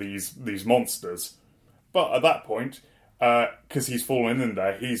from these monsters. But at that point, because he's fallen in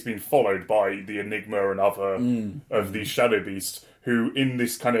there, he's been followed by the Enigma and other of these shadow beasts, who in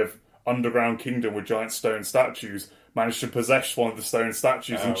this kind of underground kingdom with giant stone statues managed to possess one of the stone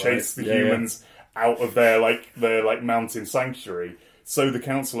statues and chase the humans out of their mountain sanctuary. So the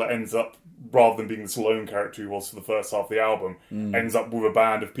counselor ends up, rather than being this lone character he was for the first half of the album, ends up with a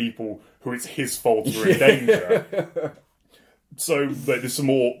band of people who it's his fault are in danger. So there's some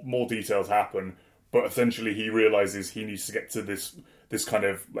more details happen, but essentially he realises he needs to get to this kind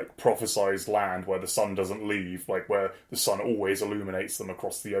of like prophesized land where the sun doesn't leave, like where the sun always illuminates them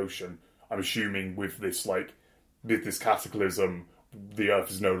across the ocean. I'm assuming with this cataclysm, the Earth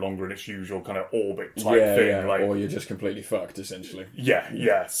is no longer in its usual kind of orbit type thing. Yeah. Or you're just completely fucked, essentially.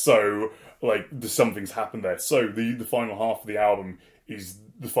 Yeah. So, something's happened there. So, the final half of the album is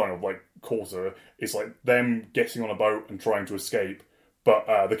the final, quarter. It's, them getting on a boat and trying to escape,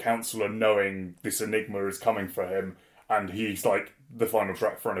 but the counselor knowing this Enigma is coming for him, and he's, the final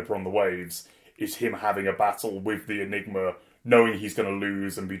track, "Friend Upon the Waves," is him having a battle with the Enigma, knowing he's going to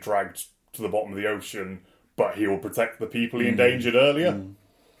lose and be dragged to the bottom of the ocean, but he will protect the people he endangered earlier.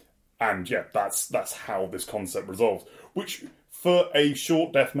 And that's how this concept resolves. Which, for a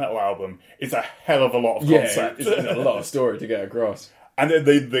short death metal album, is a hell of a lot of concept. It's a lot of story to get across. And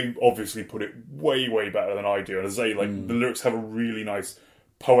they obviously put it way, way better than I do. And as I say, the lyrics have a really nice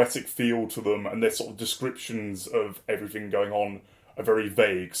poetic feel to them, and their sort of descriptions of everything going on are very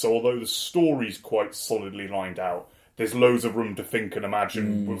vague. So although the story's quite solidly lined out, there's loads of room to think and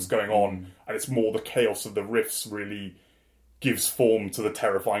imagine what's going on, and it's more the chaos of the riffs really gives form to the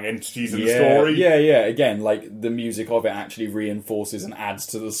terrifying entities in the story. Yeah. Again, the music of it actually reinforces and adds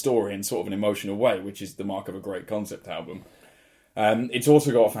to the story in sort of an emotional way, which is the mark of a great concept album. It's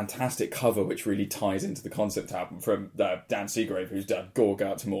also got a fantastic cover which really ties into the concept album from Dan Seagrave, who's done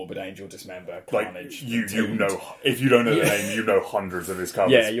Gorgut to Morbid Angel, Dismember, Carnage. You know, if you don't know the name, you know hundreds of his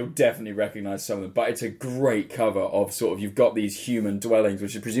covers. Yeah, you'll definitely recognise some of them. But it's a great cover of sort of, you've got these human dwellings,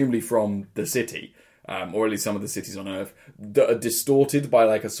 which are presumably from the city, or at least some of the cities on Earth, that are distorted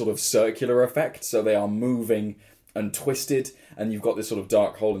by a sort of circular effect. So they are moving and twisted, and you've got this sort of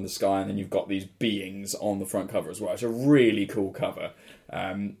dark hole in the sky, and then you've got these beings on the front cover as well. It's a really cool cover.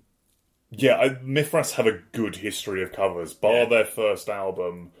 Mithras have a good history of covers. Bar their first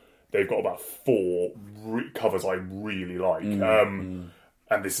album, they've got about 4 covers I really like. And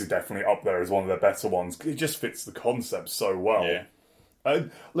this is definitely up there as one of their better ones. It just fits the concept so well. Yeah.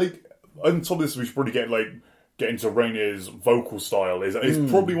 On top of this, we should probably get into Rainier's vocal style. Is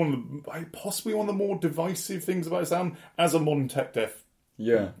probably possibly one of the more divisive things about his album as a modern tech death,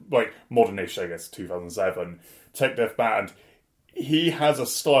 modernish, I guess, 2007 tech death band. he has a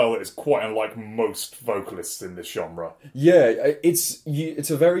style that is quite unlike most vocalists in this genre. Yeah, it's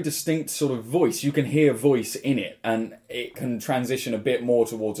a very distinct sort of voice. You can hear voice in it, and it can transition a bit more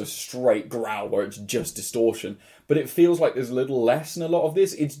towards a straight growl where it's just distortion. But it feels like there's a little less in a lot of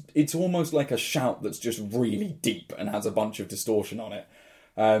this. It's almost like a shout that's just really deep and has a bunch of distortion on it.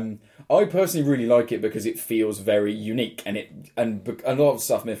 I personally really like it because it feels very unique, and a lot of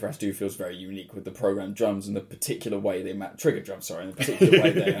stuff Mithras do feels very unique with the programmed drums and the particular way they trigger drums, sorry, and the particular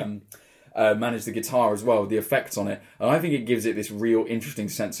way they manage the guitar as well, the effects on it, and I think it gives it this real interesting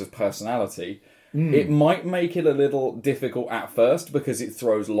sense of personality. It might make it a little difficult at first because it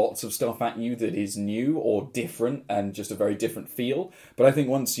throws lots of stuff at you that is new or different and just a very different feel. But I think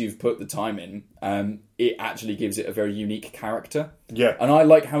once you've put the time in, it actually gives it a very unique character. Yeah. And I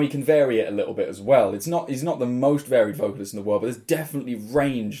like how he can vary it a little bit as well. He's not the most varied vocalist in the world, but there's definitely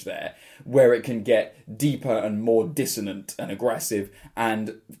range there where it can get deeper and more dissonant and aggressive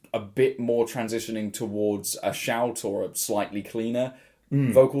and a bit more transitioning towards a shout or a slightly cleaner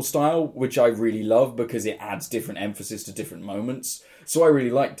vocal style, which I really love because it adds different emphasis to different moments. So I really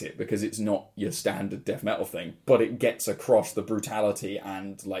liked it because it's not your standard death metal thing, but it gets across the brutality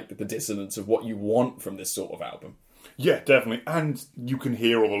and like the dissonance of what you want from this sort of album. Yeah, definitely. And you can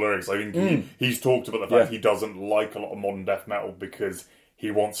hear all the lyrics. I think he's talked about the fact he doesn't like a lot of modern death metal because he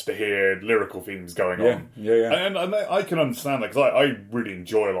wants to hear lyrical themes going on. Yeah. And I can understand that because I really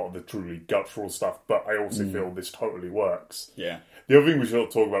enjoy a lot of the truly guttural stuff, but I also feel this totally works. Yeah. The other thing we should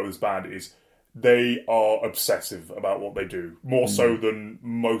talk about with this band is they are obsessive about what they do, more so than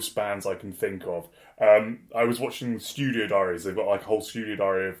most bands I can think of. I was watching Studio Diaries. They've got like a whole studio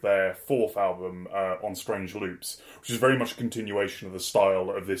diary of their fourth album, On Strange Loops, which is very much a continuation of the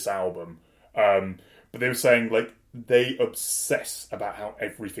style of this album. But they were saying like they obsess about how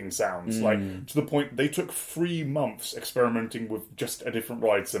everything sounds, like to the point they took 3 months experimenting with just a different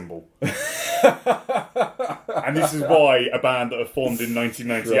ride cymbal. And this is why a band that have formed in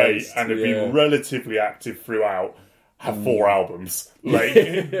 1998 and have been relatively active throughout have 4 albums. Like,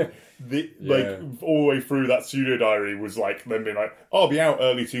 all the way through that studio diary was like them being like, "Oh, I'll be out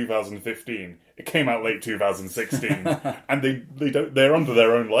early 2015." It came out late 2016, and they're under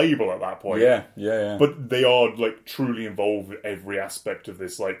their own label at that point. Yeah. But they are like truly involved with every aspect of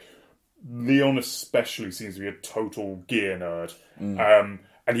this. Like Leon especially seems to be a total gear nerd.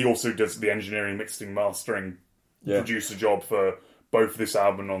 And he also does the engineering, mixing, mastering, producer job for both this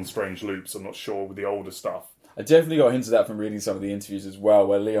album and On Strange Loops. I'm not sure with the older stuff. I definitely got hints of that from reading some of the interviews as well,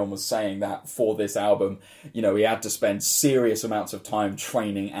 where Leon was saying that for this album, you know, he had to spend serious amounts of time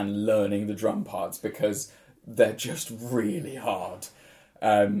training and learning the drum parts because they're just really hard.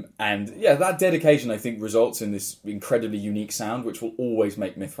 And yeah, that dedication, I think, results in this incredibly unique sound, which will always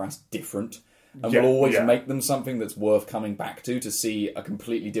make Mithras different. And will always make them something that's worth coming back to see a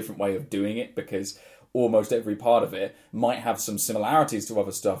completely different way of doing it, because almost every part of it might have some similarities to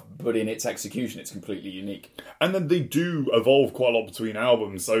other stuff, but in its execution, it's completely unique. And then they do evolve quite a lot between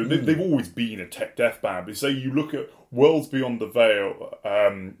albums, so they've always been a tech death band. But say you look at Worlds Beyond the Veil,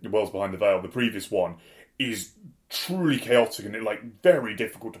 Worlds Behind the Veil, the previous one, is truly chaotic and like very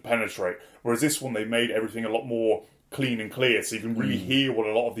difficult to penetrate. Whereas this one, they made everything a lot more clean and clear, so you can really hear what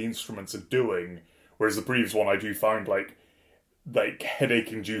a lot of the instruments are doing. Whereas the previous one, I do find like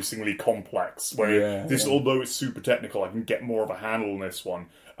headache-inducingly complex. Where although it's super technical, I can get more of a handle on this one.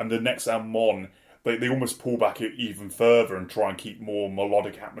 And the next album on, they almost pull back it even further and try and keep more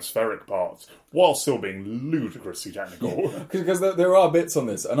melodic, atmospheric parts, while still being ludicrously technical. Because there are bits on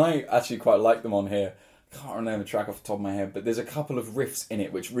this, and I actually quite like them on here. Can't remember the track off the top of my head, but there's a couple of riffs in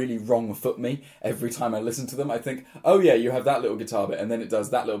it which really wrong foot me. Every time I listen to them, I think, oh yeah, you have that little guitar bit, and then it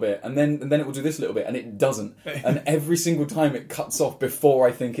does that little bit, and then it will do this little bit, and it doesn't. And every single time it cuts off before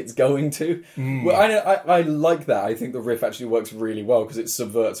I think it's going to. Well, I like that. I think the riff actually works really well because it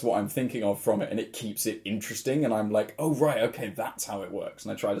subverts what I'm thinking of from it, and it keeps it interesting, and I'm like, oh right, okay, that's how it works.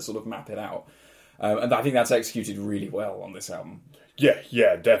 And I try to sort of map it out. And I think that's executed really well on this album.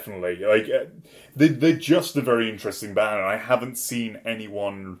 Yeah, definitely. Like they're just a very interesting band, and I haven't seen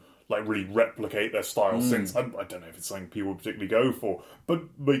anyone like really replicate their style since. I don't know if it's something people particularly go for, but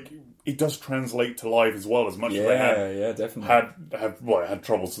like it does translate to live as well. As much as they definitely had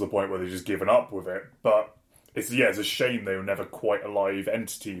troubles to the point where they've just given up with it. But it's a shame they were never quite a live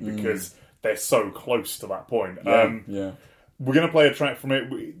entity because they're so close to that point. We're going to play a track from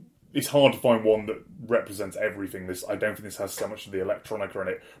it. It's hard to find one that represents everything. I don't think this has so much of the electronica in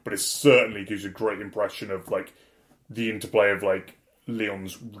it, but it certainly gives you a great impression of like the interplay of like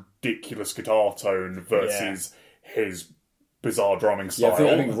Leon's ridiculous guitar tone versus his bizarre drumming style.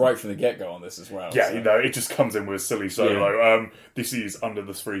 I think right from the get-go on this as well. Yeah, so. it just comes in with a silly solo. Yeah. This is Under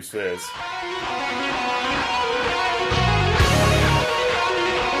the Three Spheres.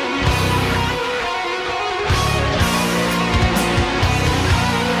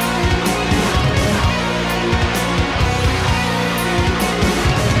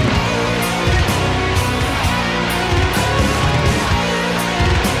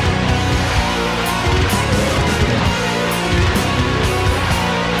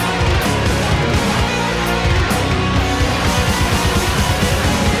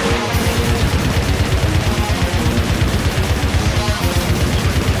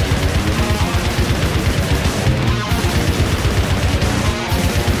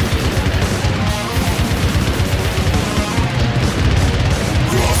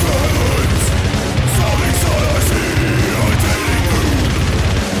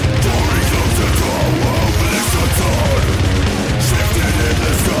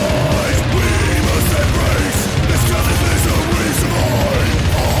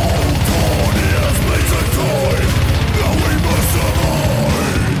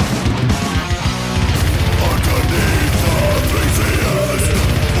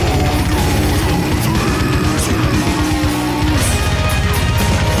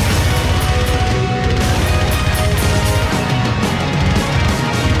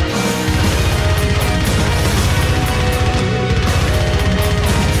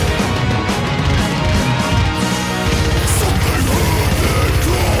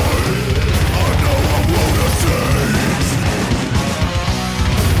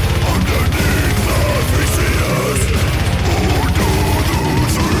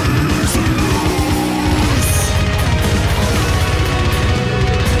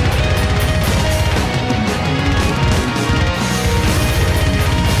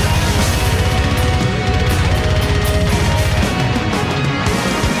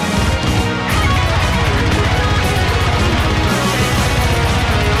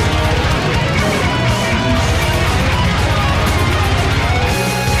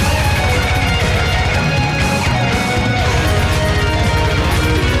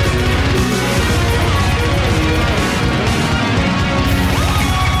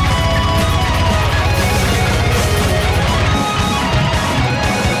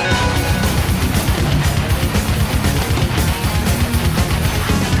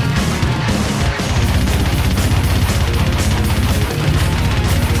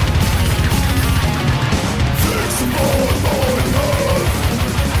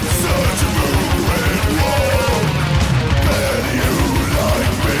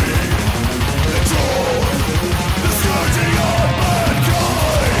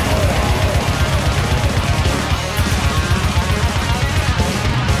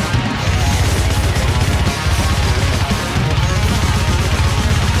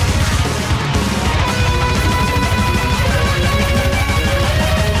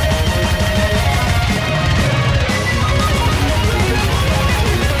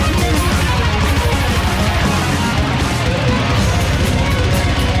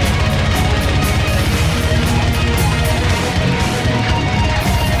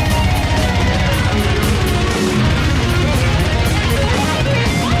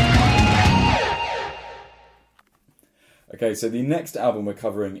 Okay, so the next album we're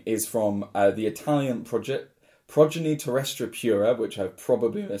covering is from the Italian project Progeny Terrestre Pura, which I've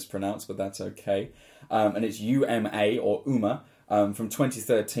probably mispronounced, but that's okay. And it's UMA, or UMA, from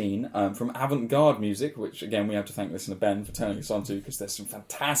 2013, from Avant Garde Music, which, again, we have to thank listener Ben for turning us on to, because there's some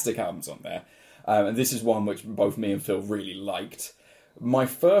fantastic albums on there. And this is one which both me and Phil really liked. My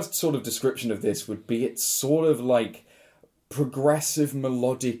first sort of description of this would be it's sort of like progressive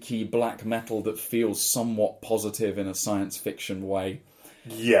melodic-y black metal that feels somewhat positive in a science fiction way.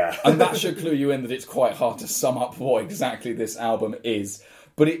 Yeah. And that should clue you in that it's quite hard to sum up what exactly this album is.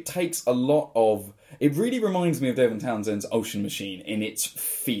 But it takes a lot of... It really reminds me of Devin Townsend's Ocean Machine in its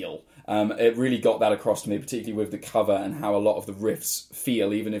feel. It really got that across to me, particularly with the cover and how a lot of the riffs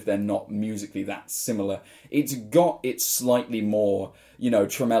feel, even if they're not musically that similar. It's got its slightly more,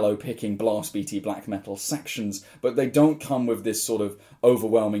 tremolo picking, blast beaty black metal sections, but they don't come with this sort of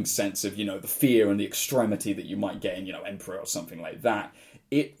overwhelming sense of, the fear and the extremity that you might get in, Emperor or something like that.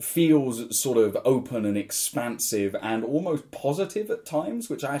 It feels sort of open and expansive and almost positive at times,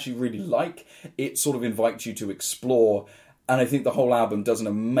 which I actually really like. It sort of invites you to explore. And I think the whole album does an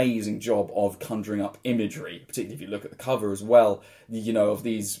amazing job of conjuring up imagery, particularly if you look at the cover as well, of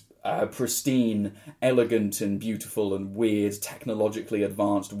these pristine, elegant and beautiful and weird, technologically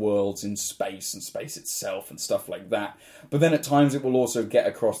advanced worlds in space and space itself and stuff like that. But then at times it will also get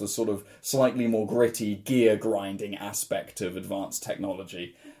across the sort of slightly more gritty, gear-grinding aspect of advanced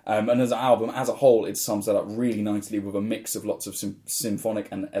technology. And as an album, as a whole, it sums that up really nicely with a mix of lots of symphonic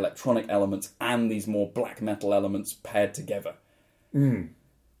and electronic elements and these more black metal elements paired together.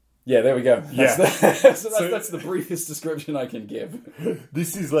 Yeah, there we go. Yeah. That's the briefest description I can give.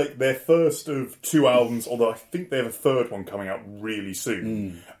 This is like their first of 2 albums, although I think they have a third one coming out really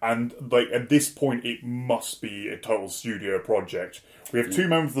soon. And like at this point, it must be a total studio project. We have 2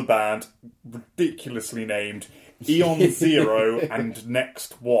 members of the band, ridiculously named Eon Zero and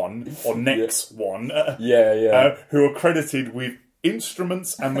Next One, or Next One, who are credited with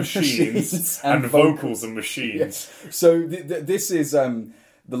instruments and machines and vocals and machines. Yeah. So this is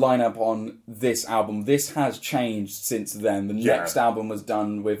the lineup on this album. This has changed since then. The next album was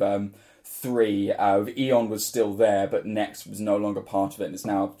done with 3. Eon was still there, but Next was no longer part of it. It's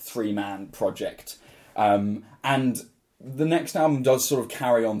now a 3-man project. And the next album does sort of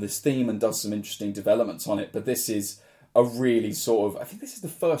carry on this theme and does some interesting developments on it, but this is a really sort of... I think this is the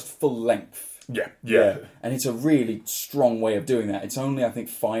first full length. Yeah. And it's a really strong way of doing that. It's only, I think,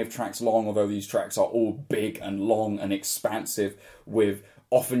 5 tracks long, although these tracks are all big and long and expansive with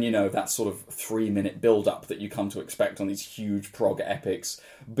often, that sort of 3-minute build-up that you come to expect on these huge prog epics,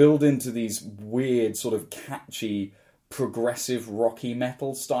 build into these weird sort of catchy progressive rocky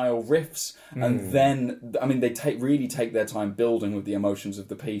metal style riffs, and then they really take their time building with the emotions of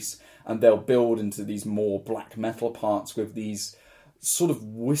the piece, and they'll build into these more black metal parts with these sort of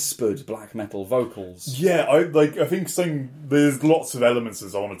whispered black metal vocals. Yeah, I think there's lots of elements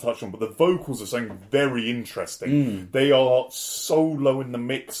as I want to touch on, but the vocals are something very interesting. They are so low in the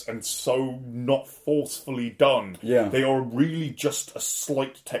mix and so not forcefully done. Yeah. They are really just a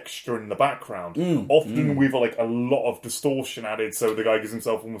slight texture in the background, often with like a lot of distortion added, so the guy gives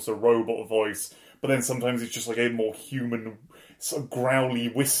himself almost a robot voice, but then sometimes it's just like a more human sort of growly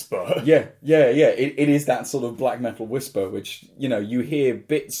whisper. Yeah. It is that sort of black metal whisper, which, you hear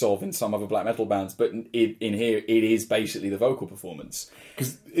bits of in some other black metal bands, but in here, it is basically the vocal performance.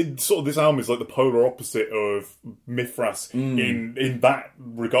 Because this album is like the polar opposite of Mithras in that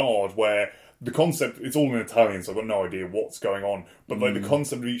regard, where the concept, it's all in Italian, so I've got no idea what's going on, but like the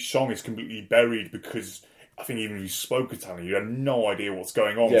concept of each song is completely buried because I think even if you spoke Italian, you had no idea what's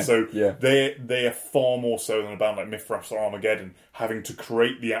going on. They are far more so than a band like Mithras or Armageddon, having to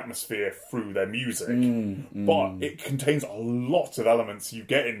create the atmosphere through their music. But it contains a lot of elements you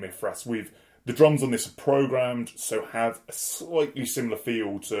get in Mithras. With the drums on this are programmed, so have a slightly similar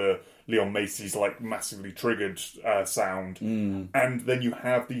feel to Leon Macy's like massively triggered sound. And then you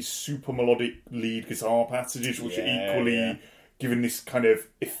have these super melodic lead guitar passages, which are equally given this kind of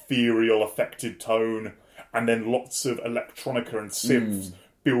ethereal, affected tone. And then lots of electronica and synths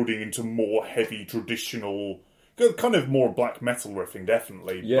building into more heavy, traditional, kind of more black metal riffing,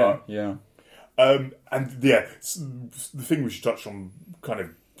 definitely. Yeah. The thing we should touch on, kind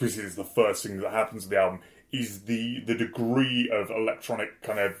of, this is the first thing that happens to the album, is the degree of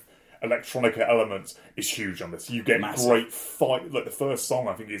electronica elements is huge on this. You get great fight, like the first song,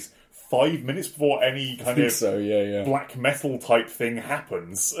 I think, is 5 minutes before any kind of black metal type thing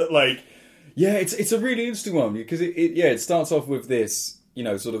happens. Yeah, it's a really interesting one because it starts off with this,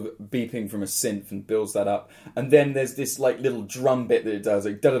 sort of beeping from a synth and builds that up, and then there's this like little drum bit that it does,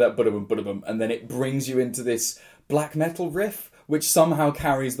 like da da da ba-da-bum ba-da-bum, and then it brings you into this black metal riff, which somehow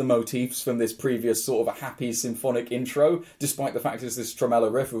carries the motifs from this previous sort of a happy symphonic intro, despite the fact it's this tremolo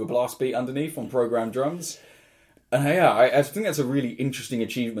riff with a blast beat underneath on programmed drums. And I think that's a really interesting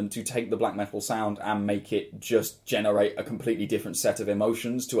achievement to take the black metal sound and make it just generate a completely different set of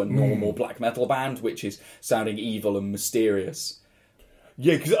emotions to a normal black metal band, which is sounding evil and mysterious.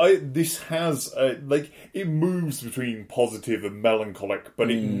 Yeah, because this has, it moves between positive and melancholic, but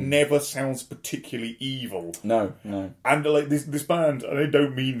it never sounds particularly evil. No. And, this band, and I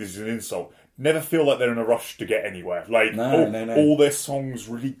don't mean this as an insult, never feel like they're in a rush to get anywhere. No. All their songs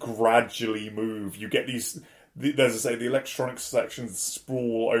really gradually move. You get these... As I say, the electronic sections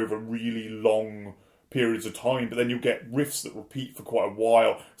sprawl over really long periods of time, but then you'll get riffs that repeat for quite a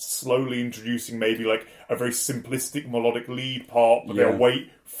while, slowly introducing maybe like a very simplistic melodic lead part, but they'll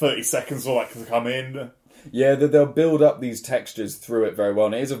wait 30 seconds for that to come in. Yeah, they'll build up these textures through it very well,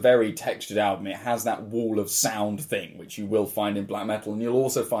 and it is a very textured album. It has that wall of sound thing, which you will find in black metal, and you'll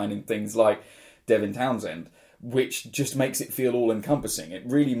also find in things like Devin Townsend, which just makes it feel all-encompassing. It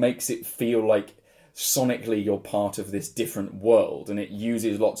really makes it feel like sonically you're part of this different world, and it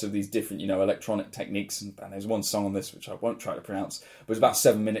uses lots of these different, electronic techniques. And there's one song on this which I won't try to pronounce, but it's about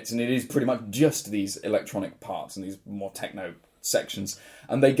 7 minutes, and it is pretty much just these electronic parts and these more techno sections.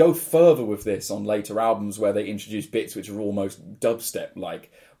 And they go further with this on later albums where they introduce bits which are almost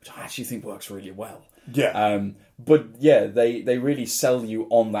dubstep-like, which I actually think works really well. Yeah. But yeah, they really sell you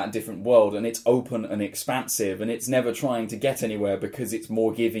on that different world, and it's open and expansive, and it's never trying to get anywhere because it's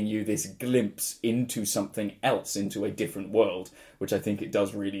more giving you this glimpse into something else, into a different world, which I think it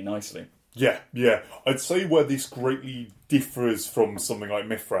does really nicely. Yeah. I'd say where this greatly differs from something like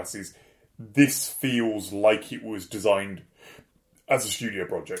Mithras is this feels like it was designed as a studio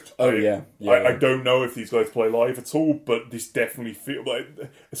project. Yeah. I don't know if these guys play live at all, but this definitely feels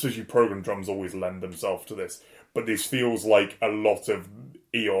like, especially program drums always lend themselves to this, but this feels like a lot of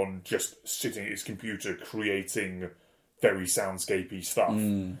Eon just sitting at his computer creating very soundscapey stuff.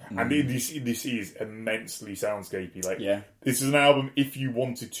 And this is immensely soundscapey. This is an album, if you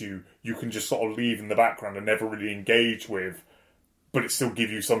wanted to, you can just sort of leave in the background and never really engage with, but it still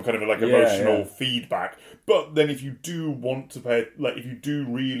give you some kind of emotional feedback. But then if you do want to if you do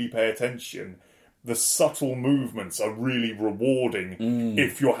really pay attention, the subtle movements are really rewarding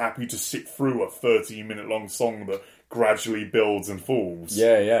if you're happy to sit through a 13-minute long song that gradually builds and falls.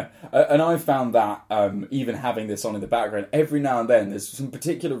 Yeah. And I found that, even having this on in the background, every now and then there's some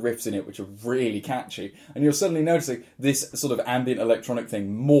particular riffs in it which are really catchy, and you're suddenly noticing this sort of ambient electronic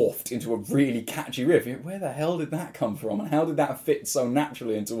thing morphed into a really catchy riff. Where the hell did that come from, and how did that fit so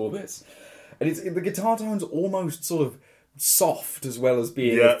naturally into all this? And the guitar tone's almost sort of soft as well as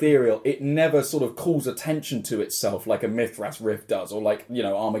being ethereal. It never sort of calls attention to itself like a Mithras riff does, or like,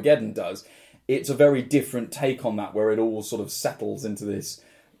 Armageddon does. It's a very different take on that, where it all sort of settles into this,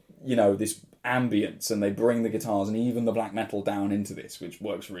 this ambience, and they bring the guitars and even the black metal down into this, which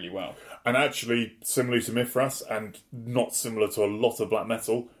works really well. And actually, similarly to Mithras, and not similar to a lot of black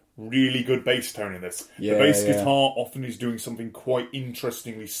metal, really good bass tone in this. The bass guitar often is doing something quite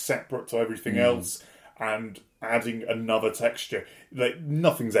interestingly separate to everything else, and adding another texture.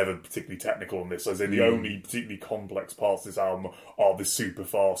 Nothing's ever particularly technical in this, as in the only particularly complex parts of this album are the super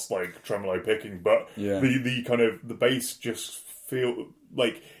fast, tremolo picking, but the kind of, the bass just feel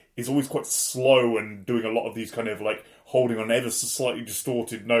like is always quite slow and doing a lot of these kind of holding on ever so slightly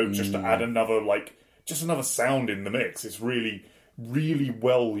distorted notes just to add another just another sound in the mix. It's really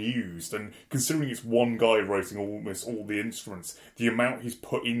well used, and considering it's one guy writing almost all the instruments, the amount he's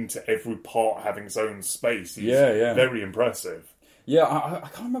put into every part having its own space is very impressive. Yeah, I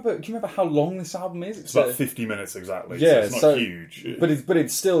can't remember. Do you remember how long this album is? It's about 50 minutes exactly. Yeah, so it's not huge. But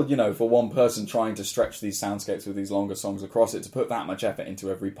it's still, for one person trying to stretch these soundscapes with these longer songs across it, to put that much effort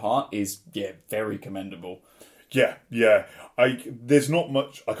into every part is very commendable. Yeah. There's not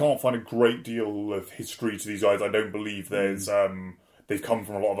much. I can't find a great deal of history to these guys. I don't believe there's. They've come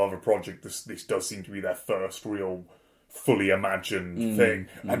from a lot of other projects. This does seem to be their first real, fully imagined thing,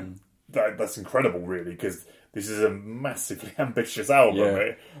 and that's incredible, really, because this is a massively ambitious album.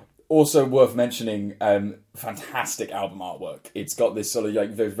 Yeah. Also worth mentioning, fantastic album artwork. It's got this sort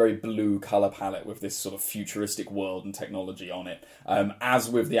of very blue colour palette with this sort of futuristic world and technology on it. As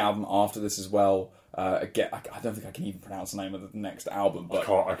with the album after this as well. Again, I don't think I can even pronounce the name of the next album. But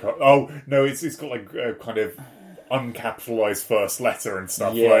I can't. Oh no, it's got a kind of uncapitalized first letter and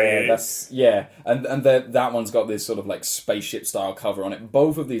stuff. And that one's got this sort of spaceship style cover on it.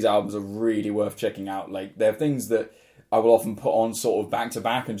 Both of these albums are really worth checking out. They're things that I will often put on sort of back to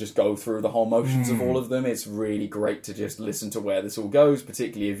back and just go through the whole motions of all of them. It's really great to just listen to where this all goes,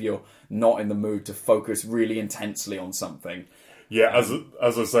 particularly if you're not in the mood to focus really intensely on something. Yeah, as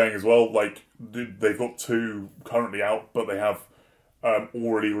I was saying as well, they've got 2 currently out, but they have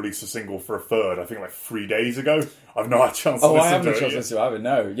already released a single for a third, I think 3 days ago. I've not had a chance to listen to it. I haven't had a chance to listen to it either,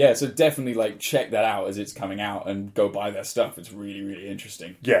 no. Yeah, so definitely check that out as it's coming out and go buy their stuff. It's really, really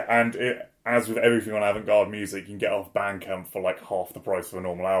interesting. Yeah, and as with everything on Avant-Garde Music, you can get off Bandcamp for half the price of a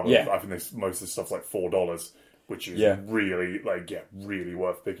normal album. Yeah. I think most of the stuff's $4. Which is really, really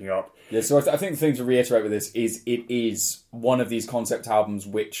worth picking up. Yeah, so I think the thing to reiterate with this is it is one of these concept albums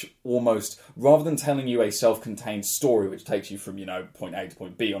which almost, rather than telling you a self-contained story which takes you from, point A to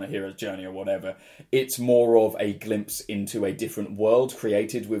point B on a hero's journey or whatever, it's more of a glimpse into a different world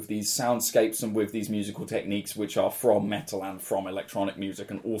created with these soundscapes and with these musical techniques which are from metal and from electronic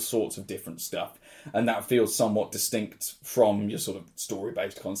music and all sorts of different stuff. And that feels somewhat distinct from your sort of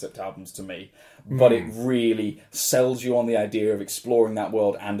story-based concept albums to me. But it really sells you on the idea of exploring that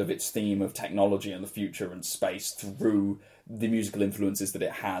world and of its theme of technology and the future and space through the musical influences that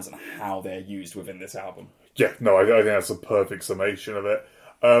it has and how they're used within this album. Yeah, no, I think that's a perfect summation of it.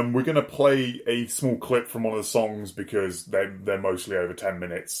 We're going to play a small clip from one of the songs because they're mostly over 10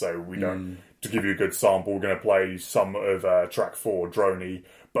 minutes, so we don't. To give you a good sample, we're going to play some of track 4, Droney,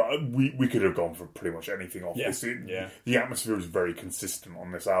 but we could have gone for pretty much anything off this. The atmosphere is very consistent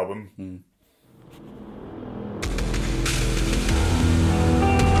on this album.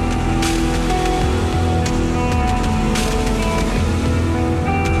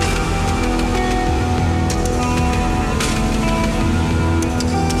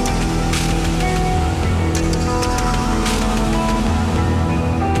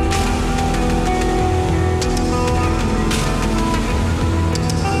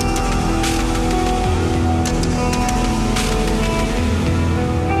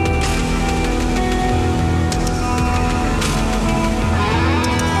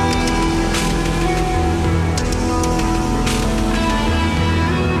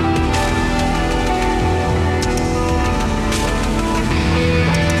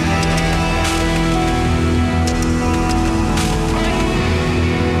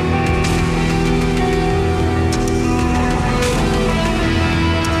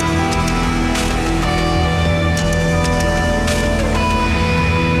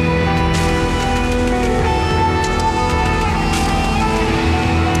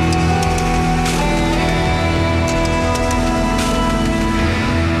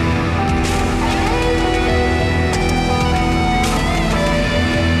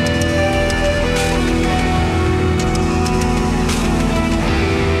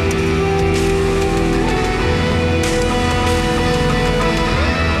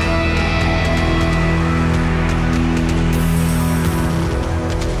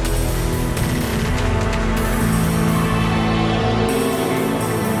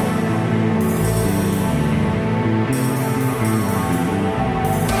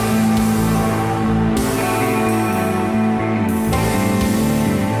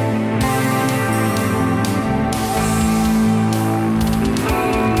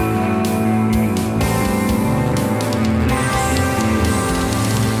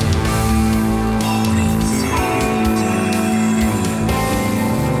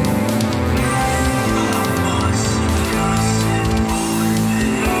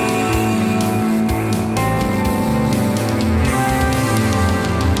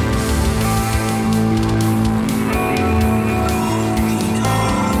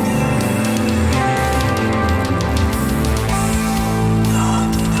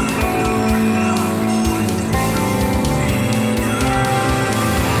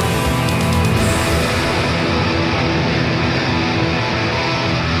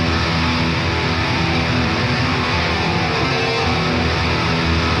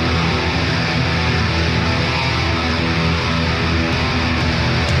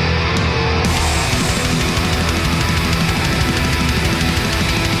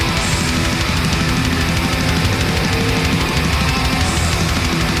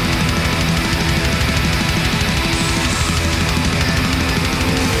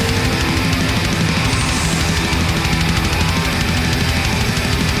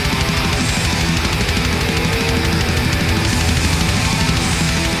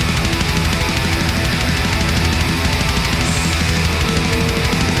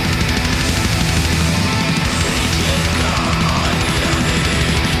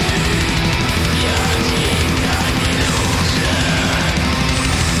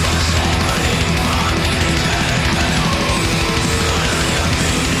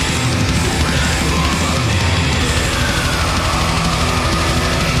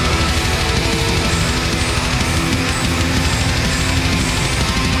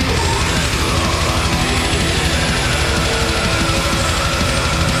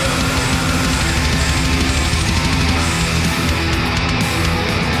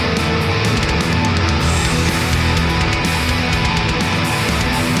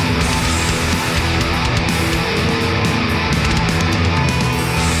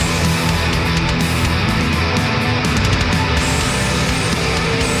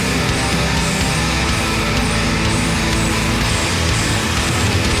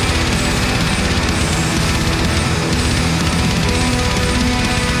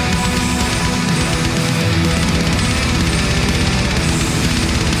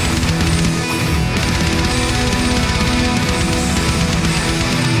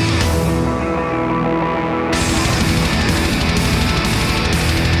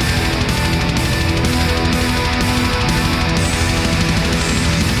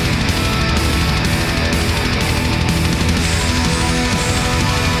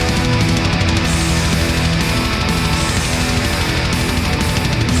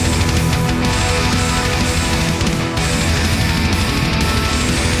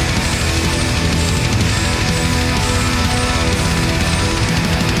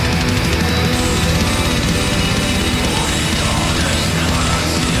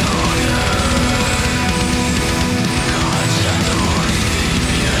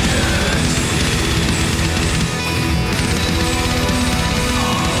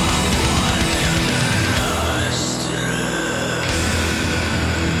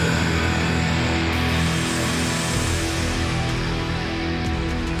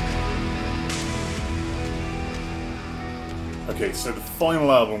 Okay, so the final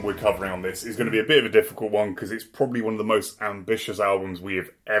album we're covering on this is going to be a bit of a difficult one because it's probably one of the most ambitious albums we have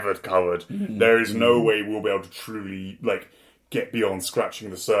ever covered. There is no way we'll be able to truly get beyond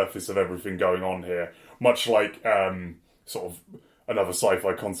scratching the surface of everything going on here. Much like sort of another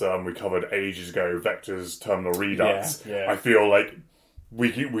sci-fi concert album we covered ages ago, Vector's Terminal Redux. Yeah. I feel like we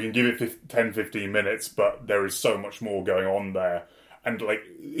can give it 10-15 minutes, but there is so much more going on there. And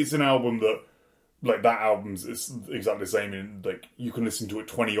it's an album that that album's is exactly the same. In you can listen to it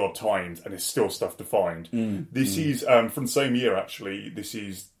 20 odd times and it's still stuff to find. This is from the same year actually. This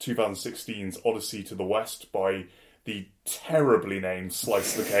is 2016's Odyssey to the West by the terribly named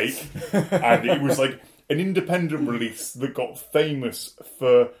Slice the Cake, and it was an independent release that got famous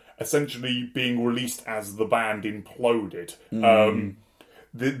for essentially being released as the band imploded.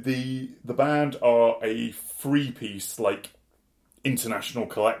 The band are a three-piece international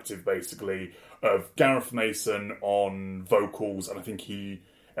collective basically of Gareth Mason on vocals, and I think he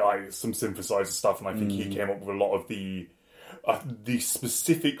some synthesizer stuff, and I think he came up with a lot of the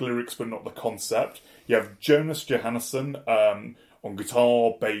specific lyrics but not the concept. You have Jonas Johannesson on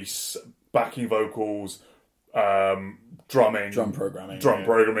guitar, bass, backing vocals, drumming, Drum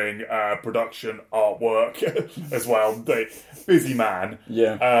programming, production, artwork as well. Busy man.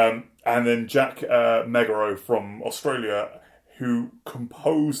 Yeah. And then Jack Megaro from Australia, who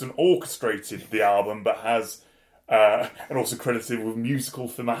composed and orchestrated the album, but has and also credited with musical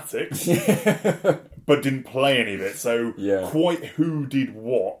thematics, but didn't play any of it. So quite who did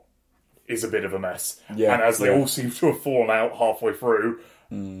what is a bit of a mess. Yeah. And as they all seem to have fallen out halfway through,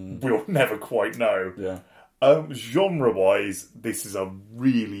 we'll never quite know. Yeah. Genre-wise, this is a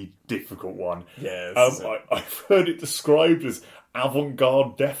really difficult one. Yes. I've heard it described as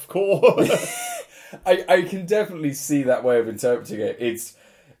avant-garde deathcore. I can definitely see that way of interpreting it.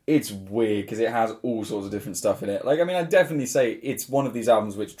 It's weird because it has all sorts of different stuff in it. I'd definitely say it's one of these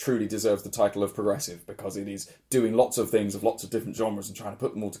albums which truly deserves the title of progressive because it is doing lots of things of lots of different genres and trying to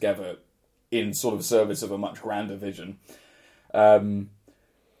put them all together in sort of service of a much grander vision.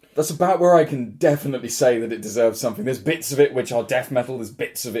 That's about where I can definitely say that it deserves something. There's bits of it which are death metal. There's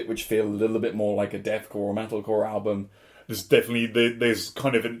bits of it which feel a little bit more like a deathcore or metalcore album. There's definitely there's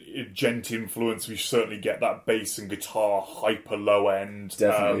kind of a gent influence. We certainly get that bass and guitar hyper low end.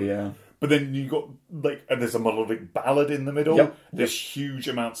 Definitely, yeah. But then you got and there's a melodic ballad in the middle. Yep. There's huge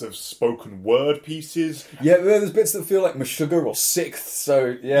amounts of spoken word pieces. Yeah, there's bits that feel like Meshuggah or Sixth.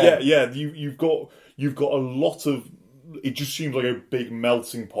 So yeah. You've got a lot of. It just seems like a big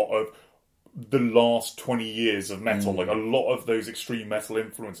melting pot of the last 20 years of metal. A lot of those extreme metal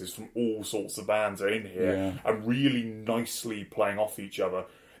influences from all sorts of bands are in here and really nicely playing off each other.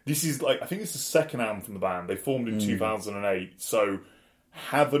 This is I think it's the second album from the band. They formed in 2008, so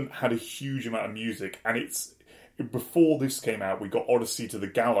haven't had a huge amount of music. And it's before this came out, we got Odyssey to the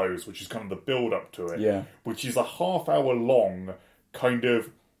Gallows, which is kind of the build up to it, which is a half-hour long kind of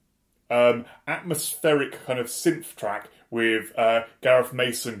atmospheric kind of synth track with Gareth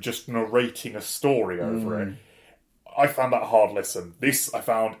Mason just narrating a story over it. I found that a hard listen. This I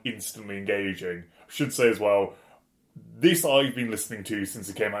found instantly engaging. I should say as well, this I've been listening to since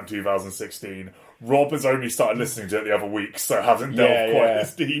it came out in 2016. Rob has only started listening to it the other week, so hasn't delved quite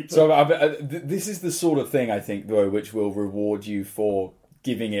as deep. So this is the sort of thing, I think, though, which will reward you for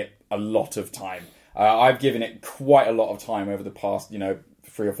giving it a lot of time. I've given it quite a lot of time over the past,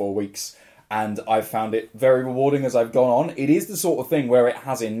 3 or 4 weeks, and I've found it very rewarding as I've gone on. It is the sort of thing where it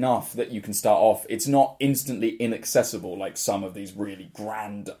has enough that you can start off. It's not instantly inaccessible like some of these really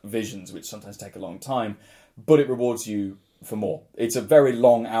grand visions, which sometimes take a long time, but it rewards you for more. It's a very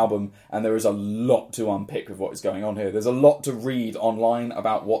long album, and there is a lot to unpick with what is going on here. There's a lot to read online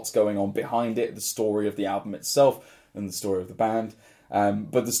about what's going on behind it, the story of the album itself, and the story of the band.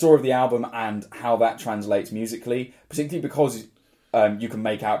 But the story of the album and how that translates musically, particularly because you can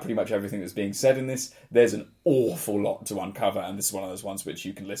make out pretty much everything that's being said in this. There's an awful lot to uncover, and this is one of those ones which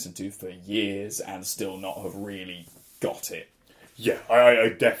you can listen to for years and still not have really got it. Yeah,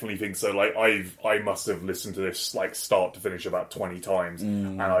 I definitely think so. I must have listened to this start to finish about 20 times,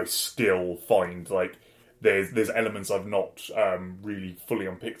 and I still find there's elements I've not really fully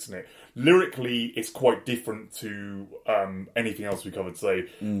unpicked in it. Lyrically, it's quite different to anything else we covered today.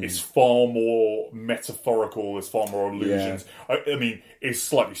 It's far more metaphorical. There's far more allusions. Yeah. I mean, it's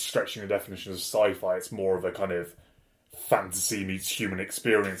slightly stretching the definition of sci-fi. It's more of a kind of fantasy meets human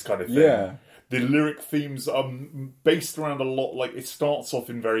experience kind of thing. Yeah. The lyric themes are based around a lot. It starts off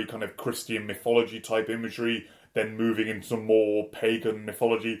in very kind of Christian mythology type imagery, then moving into more pagan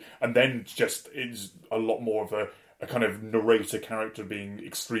mythology, and then just it's a lot more of a kind of narrator character being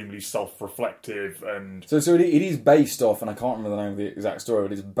extremely self-reflective and... So it is based off, and I can't remember the name of the exact story,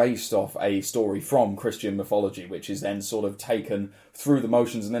 but it's based off a story from Christian mythology, which is then sort of taken through the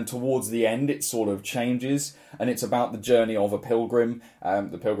motions, and then towards the end it sort of changes, and it's about the journey of a pilgrim,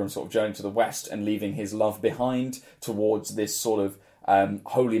 the pilgrim sort of journeying to the west and leaving his love behind towards this sort of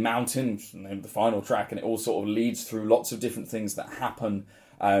holy mountain, the final track, and it all sort of leads through lots of different things that happen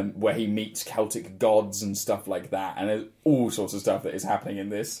where he meets Celtic gods and stuff like that, and there's all sorts of stuff that is happening in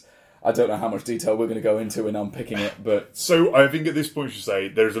this. I don't know how much detail we're going to go into in unpicking it, but... So I think at this point you should say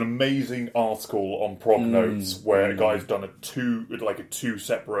there's an amazing article on Prog Notes where a guy's done two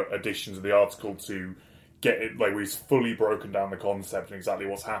separate editions of the article to get it, like, where he's fully broken down the concept and exactly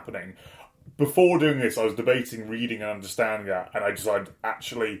what's happening. Before doing this, I was debating reading and understanding that, and I decided,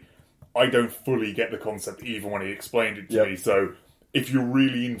 actually, I don't fully get the concept even when he explained it to me, so... If you're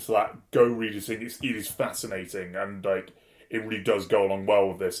really into that, go read his thing. It is fascinating, and like it really does go along well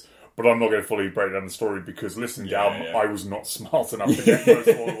with this. But I'm not going to fully break down the story because listening to the album, I was not smart enough to get most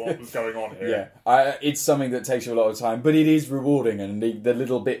of what was going on here. Yeah, it's something that takes you a lot of time, but it is rewarding, and the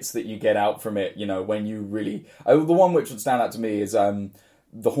little bits that you get out from it, you know, when you really... the one which would stand out to me is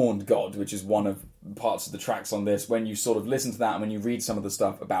The Horned God, which is one of parts of the tracks on this. When you sort of listen to that and when you read some of the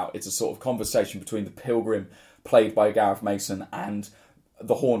stuff about, it's a sort of conversation between the pilgrim, played by Gareth Mason, and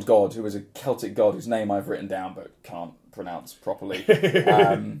the Horned God, who is a Celtic god whose name I've written down but can't pronounce properly.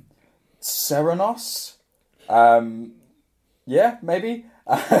 Serenos? Yeah, maybe.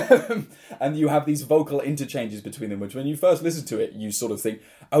 And you have these vocal interchanges between them, which when you first listen to it, you sort of think,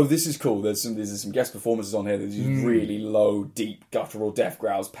 oh, this is cool. There's some guest performances on here. There's these really low, deep, guttural death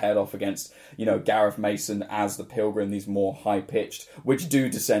growls paired off against, you know, Gareth Mason as the pilgrim, these more high-pitched, which do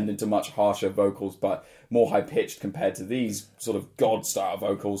descend into much harsher vocals, but more high-pitched compared to these sort of God-style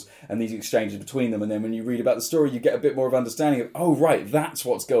vocals, and these exchanges between them. And then when you read about the story, you get a bit more of understanding of, oh, right, that's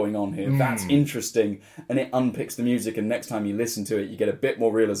what's going on here. That's interesting. And it unpicks the music, and next time you listen to it, you get a bit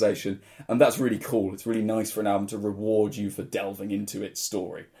more realization. And that's really cool. It's really nice for an album to reward you for delving into its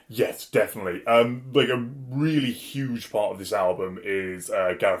story. Yes, definitely. Like a really huge part of this album is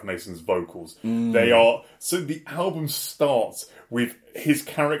Gareth Mason's vocals. They are... So the album starts with his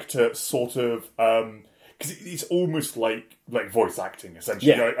character sort of... because it's almost like voice acting,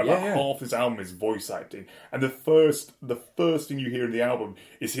 essentially. Half his album is voice acting. And the first thing you hear in the album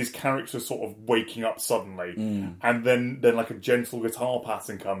is his character sort of waking up suddenly. And then like a gentle guitar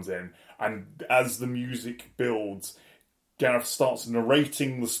pattern comes in. And as the music builds, Gareth starts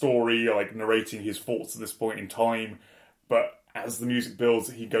narrating the story, like narrating his thoughts at this point in time. But as the music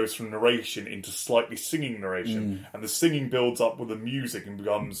builds, he goes from narration into slightly singing narration. And the singing builds up with the music and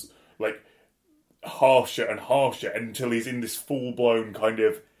becomes like... harsher and harsher until he's in this full-blown kind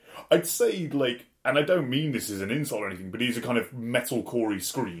of... I'd say, like... And I don't mean this as an insult or anything, but he's a kind of metalcore-y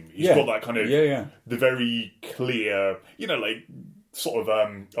scream. He's got that kind of... The very clear... You know, like... Sort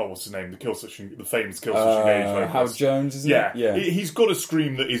of... what's his name? The famous Killswitch Engage vocalist. Howard Jones, isn't it? Yeah. He's got a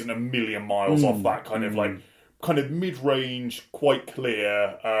scream that isn't a million miles off that kind of, like... Kind of mid-range, quite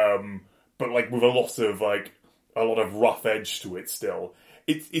clear, but, like, with a lot of rough edge to it still.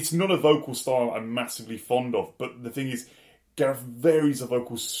 It's not a vocal style I'm massively fond of, but the thing is, Gareth varies the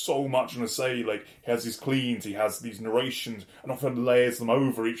vocals so much, and I say, like, he has these cleans, he has these narrations, and often layers them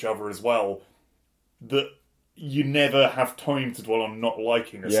over each other as well, that you never have time to dwell on not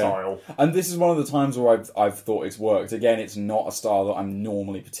liking a style. And this is one of the times where I've thought it's worked. Again, it's not a style that I'm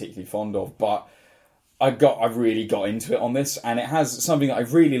normally particularly fond of, but I've really got into it on this, and it has something that I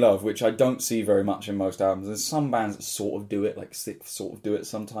really love, which I don't see very much in most albums. There's some bands that sort of do it, like Sixth sort of do it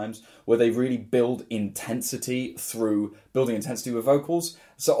sometimes, where they really build intensity through building intensity with vocals,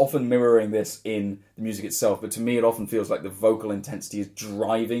 so often mirroring this in the music itself. But to me, it often feels like the vocal intensity is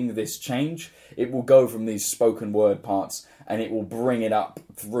driving this change. It will go from these spoken word parts, and it will bring it up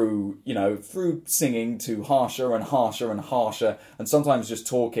through singing to harsher and harsher and harsher, and sometimes just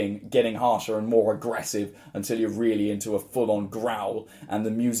talking, getting harsher and more aggressive until you're really into a full-on growl, and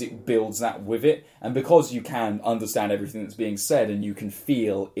the music builds that with it. And because you can understand everything that's being said, and you can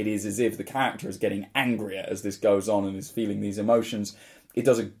feel it is as if the character is getting angrier as this goes on and is feeling these emotions, it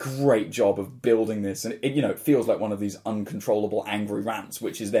does a great job of building this, and it feels like one of these uncontrollable angry rants,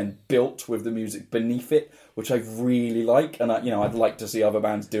 which is then built with the music beneath it, which I really like. And I'd like to see other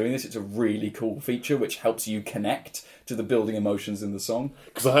bands doing this. It's a really cool feature which helps you connect to the building emotions in the song.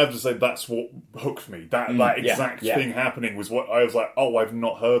 Because I have to say, that's what hooked me. That exact thing happening was what I was like, oh, I've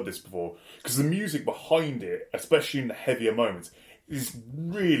not heard this before. Because the music behind it, especially in the heavier moments, this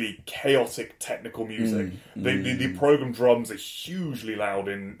really chaotic technical music. The program drums are hugely loud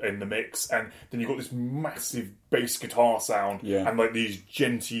in the mix, and then you've got this massive bass guitar sound and like these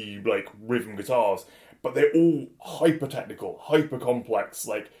genty like rhythm guitars, but they're all hyper technical, hyper complex,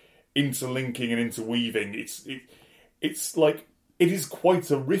 like interlinking and interweaving. It's like, it is quite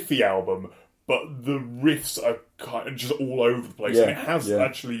a riffy album, but the riffs are kind of just all over the place, and it has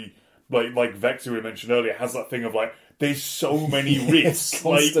actually, like Vector we mentioned earlier, has that thing of like, there's so many riffs.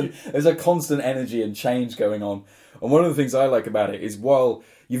 There's a constant energy and change going on. And one of the things I like about it is, while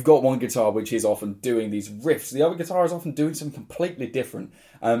you've got one guitar which is often doing these riffs, the other guitar is often doing something completely different.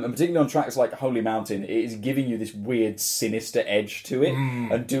 And particularly on tracks like Holy Mountain, it is giving you this weird, sinister edge to it.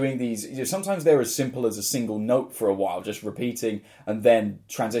 And doing these, sometimes they're as simple as a single note for a while, just repeating, and then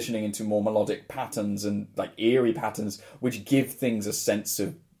transitioning into more melodic patterns and like eerie patterns, which give things a sense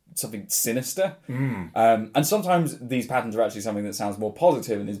of something sinister. And sometimes these patterns are actually something that sounds more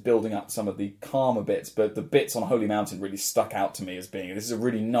positive and is building up some of the calmer bits, but the bits on Holy Mountain really stuck out to me as being, this is a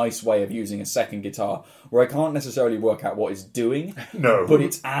really nice way of using a second guitar where I can't necessarily work out what it's doing, but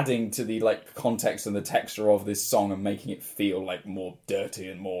it's adding to the like context and the texture of this song and making it feel like more dirty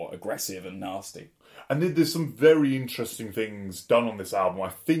and more aggressive and nasty. And there's some very interesting things done on this album. I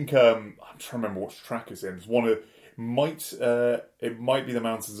think I'm trying to remember which track it's in. It's one of it might be The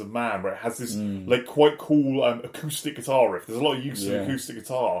Mountains of Man, where it has this like quite cool acoustic guitar riff. There's a lot of use of acoustic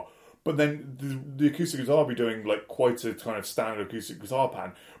guitar, but then the acoustic guitar will be doing like quite a kind of standard acoustic guitar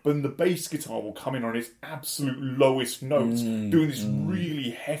pattern, but then the bass guitar will come in on its absolute lowest notes, doing this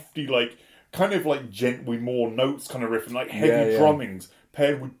really hefty, like kind of like gently more notes kind of riff, and like heavy drummings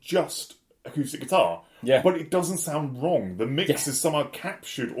paired with just acoustic guitar. But it doesn't sound wrong. The mix has somehow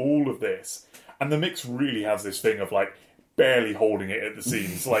captured all of this. And the mix really has this thing of like barely holding it at the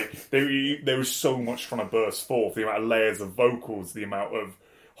seams. Like there is so much trying to burst forth. The amount of layers of vocals, the amount of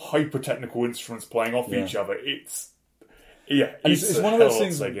hyper technical instruments playing off each other. It's one of those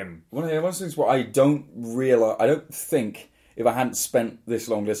things. One of those things where I don't think if I hadn't spent this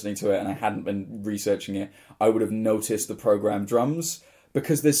long listening to it and I hadn't been researching it, I would have noticed the program drums.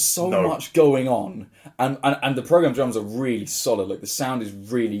 Because there's so much going on, and the program drums are really solid. Like the sound is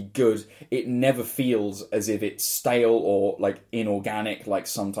really good. It never feels as if it's stale or like inorganic, like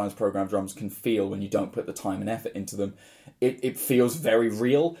sometimes program drums can feel when you don't put the time and effort into them. It feels very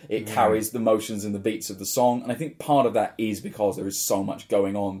real. It carries the motions and the beats of the song, and I think part of that is because there is so much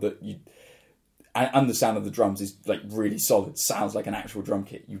going on that you. And the sound of the drums is like really solid. Sounds like an actual drum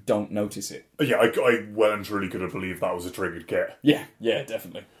kit. You don't notice it. Yeah, I well and truly could have believed that was a triggered kit. Yeah,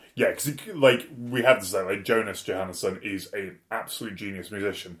 definitely. Yeah, because like we have to say, like Jonas Johansson is an absolute genius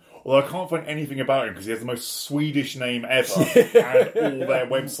musician. Although I can't find anything about him because he has the most Swedish name ever, and all their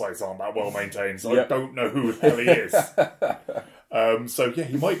websites aren't that well maintained, so I don't know who the hell he is. So yeah,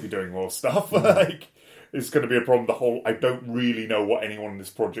 he might be doing more stuff. Like. It's going to be a problem. I don't really know what anyone in this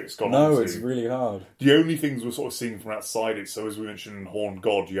project's gone on to. No, it's really hard. The only things we're sort of seeing from outside it, so as we mentioned in Horned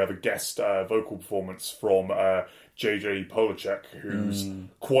God, you have a guest vocal performance from JJ Polacek, who's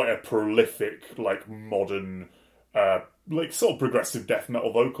quite a prolific, like, modern, like, sort of progressive death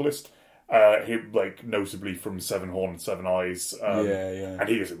metal vocalist. He, like, notably from Seven Horn and Seven Eyes. And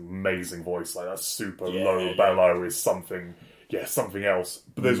he has an amazing voice. Like, that super low bellow is something... Yeah, something else.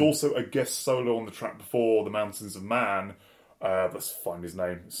 But there's also a guest solo on the track before, The Mountains of Man. Let's find his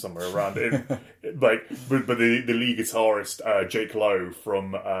name somewhere around it. But the lead guitarist, Jake Lowe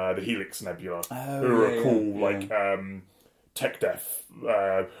from the Helix Nebula, who are a cool, tech death.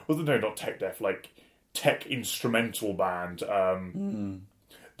 Not tech death, like tech instrumental band.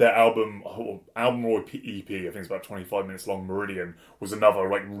 Their album or EP, I think it's about 25 minutes long, Meridian, was another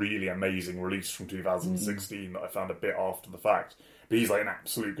like really amazing release from 2016 that I found a bit after the fact. But he's like an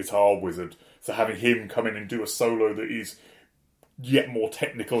absolute guitar wizard. So having him come in and do a solo that is yet more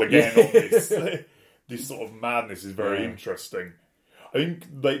technical again on this sort of madness is very interesting. I think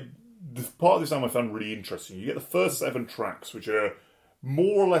like the part of this album I found really interesting. You get the first 7 tracks, which are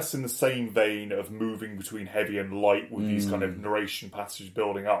more or less in the same vein of moving between heavy and light with these kind of narration passages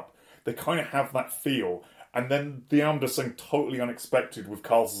building up. They kind of have that feel. And then the album does something totally unexpected with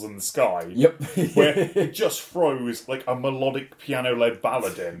Castles in the Sky. Where it just throws like a melodic piano-led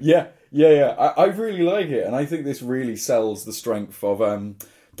ballad in. Yeah. I really like it. And I think this really sells the strength of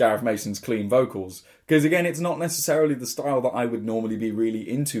Gareth Mason's clean vocals. Because again, it's not necessarily the style that I would normally be really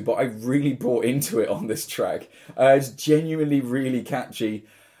into, but I really bought into it on this track. It's genuinely really catchy.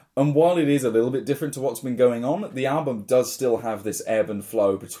 And while it is a little bit different to what's been going on, the album does still have this ebb and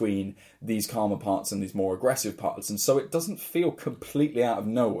flow between these calmer parts and these more aggressive parts, and so it doesn't feel completely out of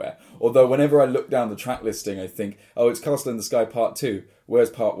nowhere. Although whenever I look down the track listing, I think, oh, it's Castle in the Sky Part 2.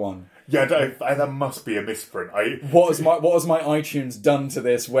 Where's Part 1? Yeah, that must be a misprint. What has my iTunes done to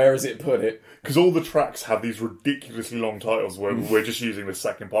this? Where has it put it? Because all the tracks have these ridiculously long titles where we're just using the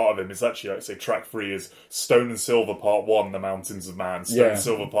second part of them. It's actually, like, say, track 3 is Stone and Silver Part 1, The Mountains of Man. Stone and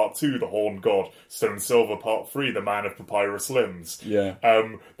Silver Part 2, The Horned God. Stone and Silver Part 3, The Man of Papyrus Limbs. Yeah.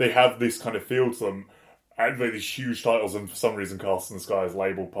 They have this kind of feel to them. And these huge titles, and for some reason Castle in the Sky is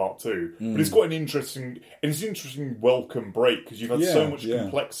labelled Part 2. But it's quite an interesting welcome break, because you've had so much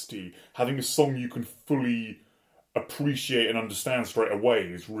complexity. Having a song you can fully appreciate and understand straight away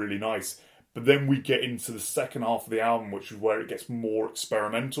is really nice. But then we get into the second half of the album, which is where it gets more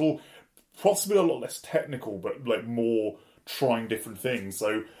experimental, possibly a lot less technical, but like more trying different things.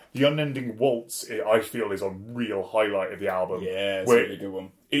 So the Unending Waltz, I feel, is a real highlight of the album. Yeah, it's a really good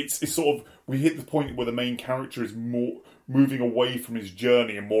one. It's sort of, we hit the point where the main character is more moving away from his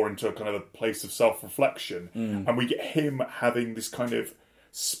journey and more into a kind of a place of self-reflection. And we get him having this kind of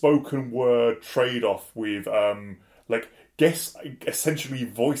spoken word trade-off with, essentially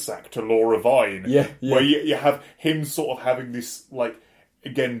voice actor Laura Vine. Where you have him sort of having this, like,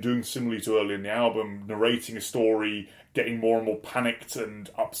 again, doing similarly to earlier in the album, narrating a story, getting more and more panicked and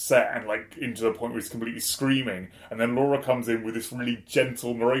upset, and like into the point where he's completely screaming. And then Laura comes in with this really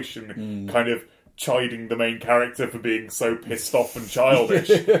gentle narration, kind of chiding the main character for being so pissed off and childish.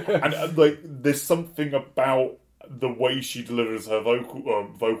 And like, there's something about the way she delivers her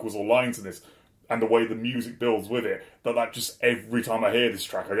vocals or lines in this, and the way the music builds with it, that just every time I hear this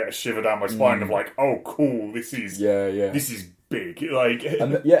track, I get a shiver down my spine of like, oh, cool, this is big, like.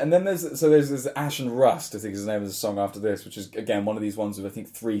 And then there's this Ash and Rust, I think is the name of the song after this, which is again one of these ones with, I think,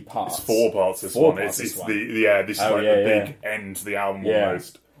 3 parts. It's 4 parts. This one. It's the big end to the album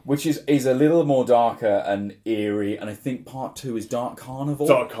almost. Which is a little more darker and eerie, and I think Part 2 is Dark Carnival.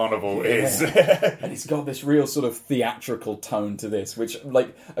 Dark Carnival is. And it's got this real sort of theatrical tone to this, which,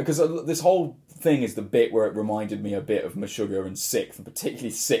 like, because this whole thing is the bit where it reminded me a bit of Meshuggah and Sixth, and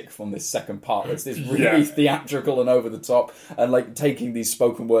particularly Sixth on this second part. It's this really theatrical and over the top, and like taking these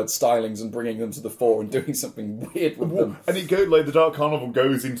spoken word stylings and bringing them to the fore and doing something weird with them. And it goes like the Dark Carnival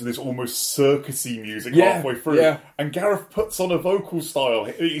goes into this almost circusy music halfway through, and Gareth puts on a vocal style.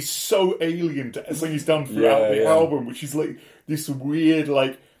 It is so alien to everything he's done throughout the album, which is like this weird,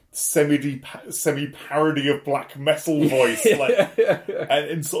 like, semi-parody of black metal voice,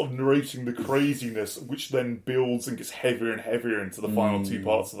 and sort of narrating the craziness, which then builds and gets heavier and heavier into the final 2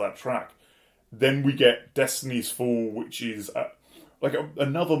 parts of that track. Then we get Destiny's Fall, which is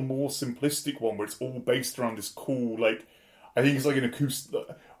another more simplistic one, where it's all based around this cool, like, I think it's like an acoustic,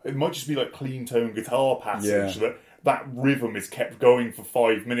 it might just be like clean tone guitar passage, that rhythm is kept going for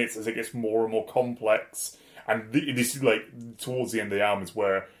 5 minutes as it gets more and more complex. And this is like towards the end of the album is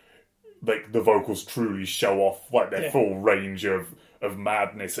where, like, the vocals truly show off like their full range of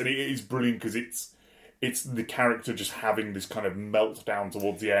madness, and it is brilliant because it's the character just having this kind of meltdown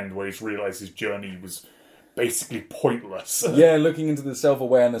towards the end where he's realised his journey was basically pointless. Looking into the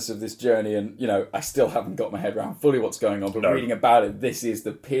self-awareness of this journey, and, you know, I still haven't got my head around fully what's going on, but reading about it, this is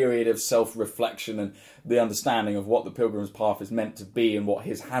the period of self-reflection and the understanding of what the Pilgrim's Path is meant to be and what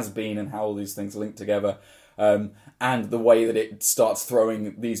his has been and how all these things link together. And the way that it starts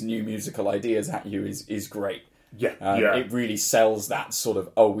throwing these new musical ideas at you is great. It really sells that sort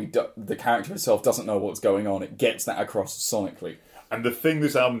of, the character himself doesn't know what's going on. It gets that across sonically. And the thing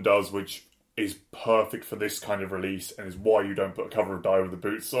this album does, which is perfect for this kind of release, and is why you don't put a cover of Die With The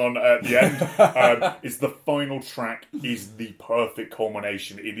Boots on at the end, is the final track is the perfect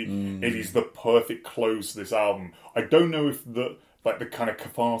culmination. It is the perfect close to this album. I don't know if the kind of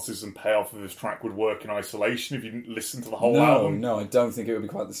catharsis and payoff of this track would work in isolation if you didn't listen to the whole album. No, I don't think it would be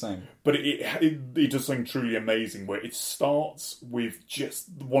quite the same. But it does something truly amazing, where it starts with just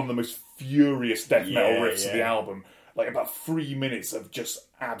one of the most furious death metal riffs of the album. Like, about 3 minutes of just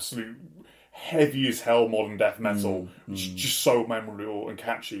absolute heavy as hell modern death metal, just so memorable and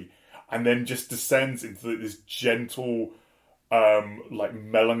catchy. And then just descends into this gentle, like,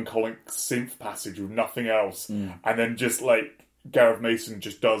 melancholic synth passage with nothing else. And then just, like, Gareth Mason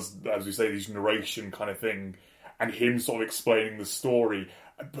just does, as we say, these narration kind of thing, and him sort of explaining the story.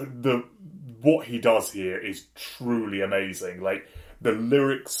 But what he does here is truly amazing. Like, the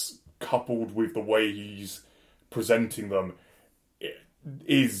lyrics coupled with the way he's presenting them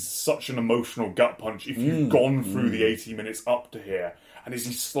is such an emotional gut punch if you've gone through the 80 minutes up to here. And as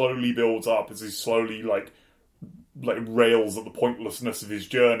he slowly builds up, as he slowly, like, like rails at the pointlessness of his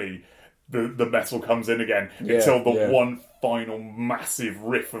journey, the metal comes in again until the one final massive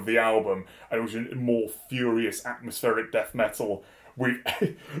riff of the album, and it was a more furious atmospheric death metal with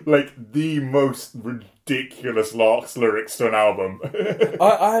like the most ridiculous lyrics to an album.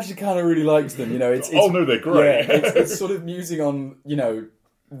 I actually kind of really liked them. You know, it's oh no, they're great. Yeah, it's sort of musing on, you know,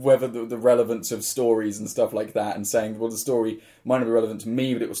 whether the relevance of stories and stuff like that, and saying, well, the story might not be relevant to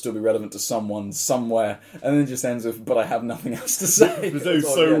me, but it will still be relevant to someone somewhere, and then it just ends with, but I have nothing else to say.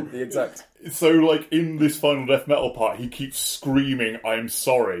 The exact. So, like, in this final death metal part, he keeps screaming, I'm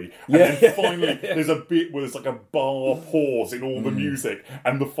sorry. And then finally, there's a bit where there's like a bar pause in all the music,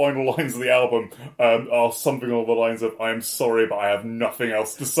 and the final lines of the album are something along the lines of, I am sorry, but I have nothing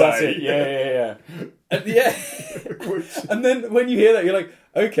else to say. That's it, yeah. And then when you hear that, you're like,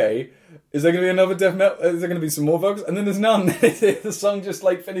 okay, is there going to be another death metal? Is there going to be some more vocals? And then there's none. The song just,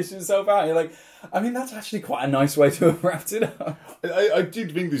 like, finishes itself out. And you're like, I mean, that's actually quite a nice way to have wrapped it up. I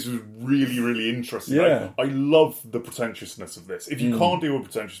did think this was really, really interesting. Yeah. I love the pretentiousness of this. If you can't deal with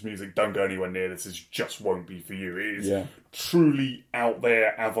pretentious music, don't go anywhere near this. It just won't be for you. It is truly out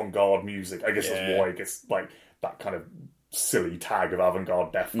there avant-garde music. I guess that's why like that kind of silly tag of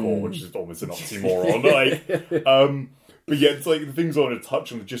avant-garde deathcore, which is almost an oxymoron. But yeah, it's like the things I want to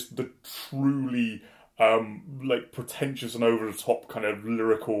touch on are just the truly like pretentious and over the top kind of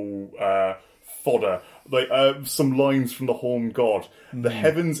lyrical fodder. Like some lines from the Horned God. The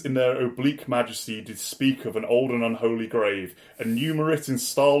heavens in their oblique majesty did speak of an old and unholy grave, and numerate in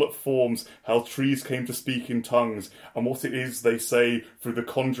starlit forms how trees came to speak in tongues, and what it is they say through the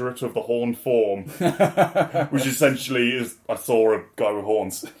conduit of the horned form. Which essentially is, I saw a guy with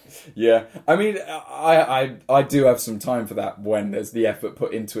horns. Yeah, I mean, I do have some time for that when there's the effort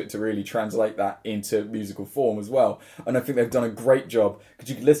put into it to really translate that into musical form as well. And I think they've done a great job, because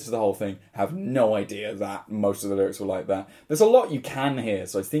you can listen to the whole thing, have no idea that most of the lyrics were like that. There's a lot you can hear,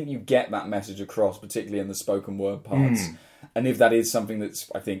 so I think you get that message across, particularly in the spoken word parts. And if that is something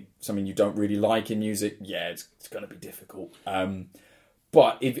that's, I think, something you don't really like in music, yeah, it's going to be difficult.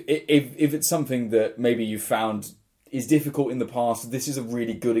 But if it's something that maybe you found is difficult in the past, this is a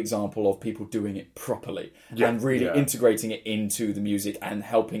really good example of people doing it properly and really integrating it into the music and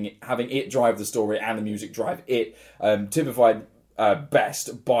having it drive the story and the music drive it, typified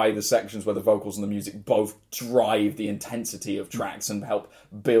best by the sections where the vocals and the music both drive the intensity of tracks and help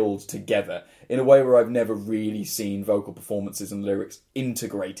build together in a way where I've never really seen vocal performances and lyrics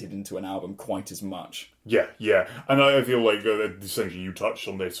integrated into an album quite as much. Yeah. And I feel like, essentially you touched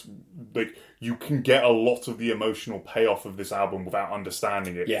on this, like, you can get a lot of the emotional payoff of this album without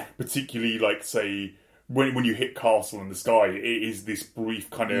understanding it. Yeah. Particularly, like, say, when you hit Castle in the Sky, it is this brief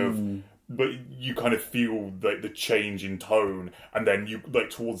kind of... But you kind of feel like the change in tone, and then you, like,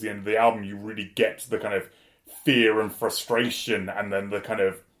 towards the end of the album, you really get to the kind of fear and frustration, and then the kind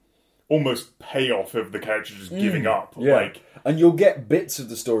of almost payoff of the character just giving up. Yeah. Like, and you'll get bits of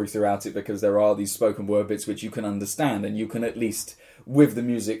the story throughout it, because there are these spoken word bits which you can understand, and you can at least, with the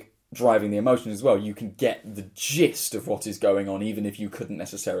music driving the emotion as well, you can get the gist of what is going on, even if you couldn't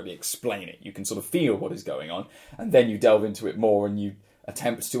necessarily explain it. You can sort of feel what is going on, and then you delve into it more, and you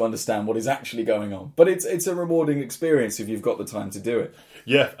attempt to understand what is actually going on. But it's a rewarding experience if you've got the time to do it.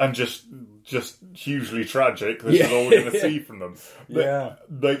 Yeah, and just hugely tragic. This is all we're going to see from them. But,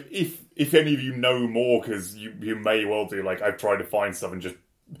 like, if any of you know more, because you may well do, like, I've tried to find stuff and just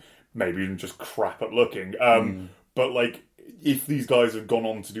maybe even just crap at looking. But, like, if these guys have gone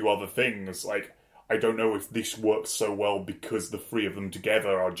on to do other things, like, I don't know if this works so well because the three of them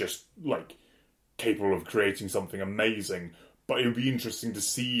together are just, like, capable of creating something amazing. But it would be interesting to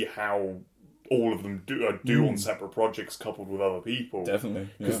see how all of them do on separate projects coupled with other people. Definitely.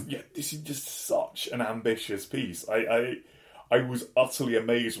 Because this is just such an ambitious piece. I was utterly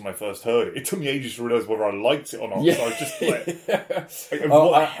amazed when I first heard it. It took me ages to realise whether I liked it or not. Yeah. So I was just like,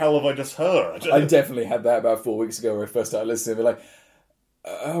 what the hell have I just heard? I definitely had that about 4 weeks ago when I first started listening. I'd be like,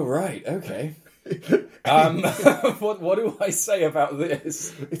 oh, right, okay. What do I say about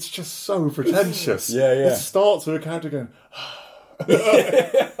this? It's just so pretentious. Yeah. It starts with a character going...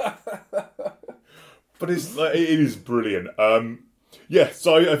 But it's like, it is brilliant.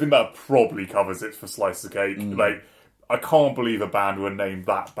 So I think that probably covers it for Slice of Cake. Like, I can't believe a band were named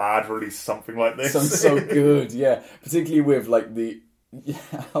That Bad released something like this. Sounds so good, yeah. Particularly with, like,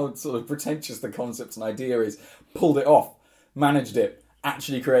 how sort of pretentious the concept and idea is. Pulled it off, managed it,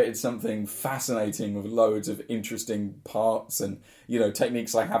 actually created something fascinating with loads of interesting parts and, you know,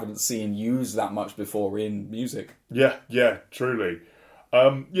 techniques I haven't seen used that much before in music. Yeah, truly.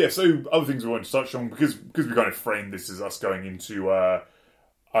 So other things we want to touch on, because we kind of framed this as us going into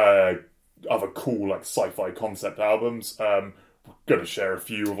other cool like sci-fi concept albums. We're going to share a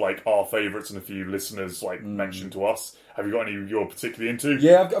few of like our favourites and a few listeners like mentioned to us. Have you got any you're particularly into?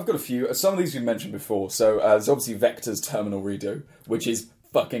 Yeah, I've got a few. Some of these we've mentioned before. So there's obviously Vector's Terminal Redo, which is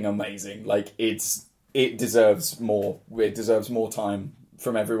fucking amazing. Like it deserves more. It deserves more time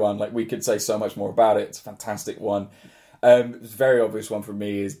from everyone. Like we could say so much more about it. It's a fantastic one. A very obvious one for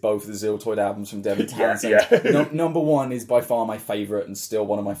me is both the Ziltoid albums from Devin Townsend. Number one is by far my favourite and still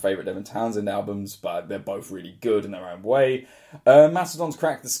one of my favourite Devin Townsend albums, but they're both really good in their own way. Mastodon's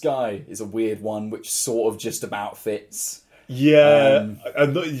Crack the Sky is a weird one, which sort of just about fits. Yeah,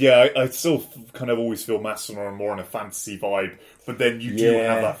 I still kind of always feel Mastodon are more in a fantasy vibe, but then you do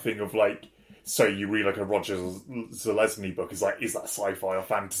have that thing of like, so you read like a Roger Zelazny book, is that sci-fi or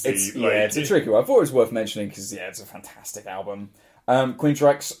fantasy? It's a tricky one. I thought it was worth mentioning because it's a fantastic album.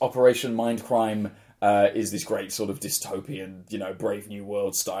 Queensryche's Operation Mindcrime is this great sort of dystopian, Brave New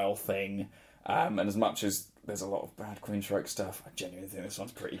World style thing. And as much as there's a lot of bad Queensryche stuff, I genuinely think this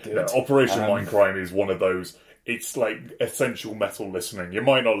one's pretty good. Operation Mindcrime is one of those. It's like essential metal listening. You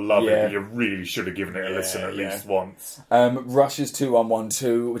might not love it, but you really should have given it a listen at least once. Rush's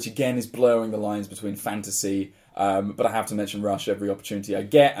 2112, which again is blurring the lines between fantasy, but I have to mention Rush every opportunity I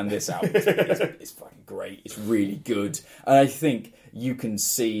get, and this album is fucking great. It's really good. And I think you can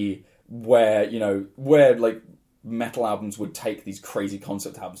see where like metal albums would take these crazy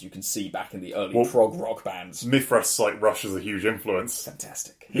concept albums you can see back in the early prog rock bands. Mythras, like Rush, is a huge influence.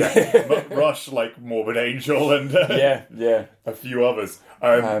 Fantastic. Yeah, Rush, like Morbid Angel, and a few others.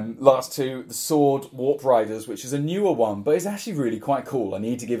 Last two, The Sword, Warp Riders, which is a newer one, but it's actually really quite cool. I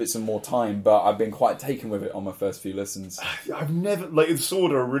need to give it some more time, but I've been quite taken with it on my first few listens. I've never, like, The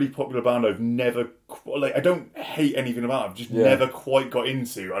Sword are a really popular band I've never, like, I don't hate anything about it, I've just never quite got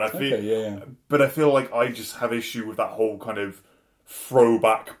into, and I feel, but I feel like I just have issue with that whole kind of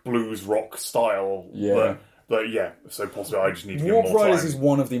throwback blues rock style. But so possibly I just need to give more time. Warp Riders is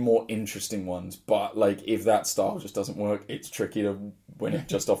one of the more interesting ones, but like if that style just doesn't work, it's tricky to win it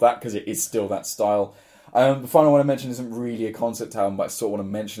just off that, because it is still that style. The final one I mentioned isn't really a concept album, but I sort of want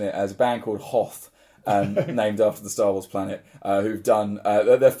to mention it as a band called Hoth, named after the Star Wars planet, who've done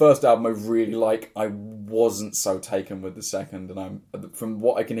their first album I really like. I wasn't so taken with the second, and from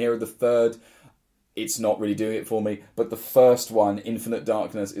what I can hear of the third, it's not really doing it for me. But the first one, Infinite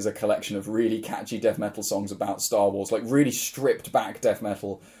Darkness, is a collection of really catchy death metal songs about Star Wars, like really stripped back death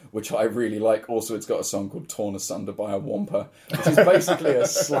metal, which I really like. Also, it's got a song called Torn Asunder by a Wampa, which is basically a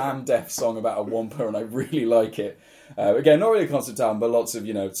slam death song about a Wampa, and I really like it. Again, not really a concept album, but lots of,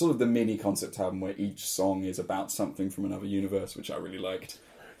 sort of the mini concept album where each song is about something from another universe, which I really liked.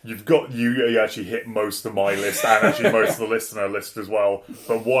 You actually hit most of my list and actually most of the listener list as well.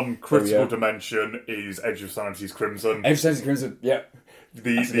 But one critical dimension is Edge of Sanity's Crimson. Edge of Sanity's Crimson, yeah.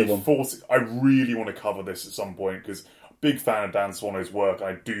 I really want to cover this at some point because big fan of Dan Swano's work.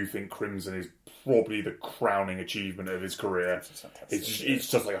 I do think Crimson is probably the crowning achievement of his career. It's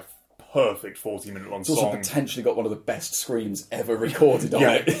just like a perfect 40-minute long song. It's also potentially got one of the best screams ever recorded on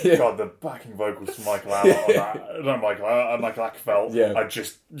it. God, the backing vocals from Michael Allott on that. No, Michael Ackfeld are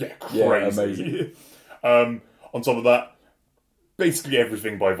just crazy. On top of that, basically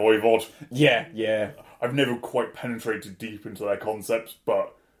everything by Voivod. Yeah. I've never quite penetrated deep into their concepts,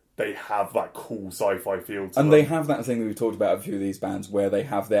 but they have that cool sci-fi feel to them. And they have that thing that we've talked about a few of these bands where they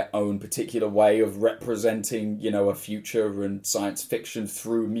have their own particular way of representing, a future and science fiction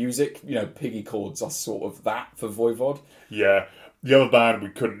through music. Piggy Chords are sort of that for Voivod. Yeah. The other band we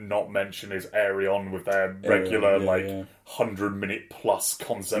couldn't not mention is Ayreon with their regular 100-minute plus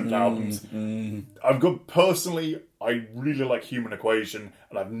concept albums. I've got personally, I really like Human Equation,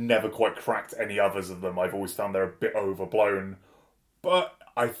 and I've never quite cracked any others of them. I've always found they're a bit overblown, but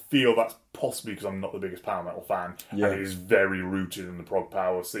I feel that's possibly because I'm not the biggest power metal fan, and it is very rooted in the prog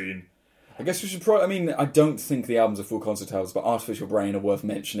power scene. I guess we should probably... I don't think the albums are full concert albums, but Artificial Brain are worth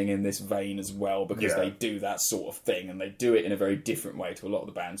mentioning in this vein as well, because they do that sort of thing, and they do it in a very different way to a lot of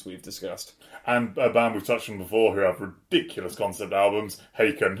the bands we've discussed. And a band we've touched on before who have ridiculous concept albums,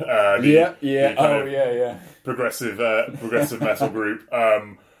 Haken. Progressive metal group.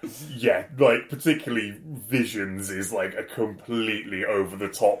 Particularly Visions is like a completely over the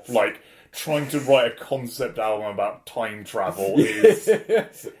top, like trying to write a concept album about time travel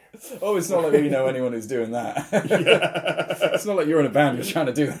is Oh, it's not like we know anyone who's doing that. It's not like you're in a band, you're trying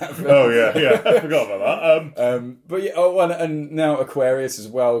to do that. Oh, yeah, I forgot about that. But yeah, and now Aquarius as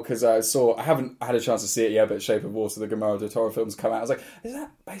well, because I haven't had a chance to see it yet, but Shape of Water, the Guillermo del Toro films come out. I was like, is that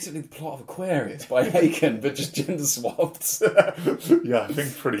basically the plot of Aquarius by Haken, but just gender swapped? Yeah, I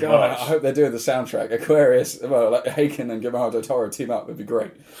think pretty God, much. I hope they're doing the soundtrack. Aquarius, well, like Haken and Guillermo del Toro team up would be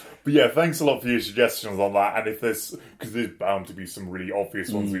great. But yeah, thanks a lot for your suggestions on that. And if there's, because there's bound to be some really obvious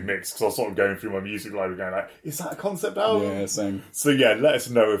ones we mixed, because I was sort of going through my music library going like, is that a concept album? Yeah, same. So yeah, let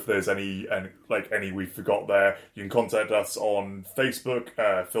us know if there's any we forgot there. You can contact us on Facebook,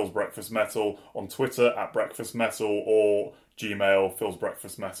 Phil's Breakfast Metal, on Twitter at Breakfast Metal, or Gmail,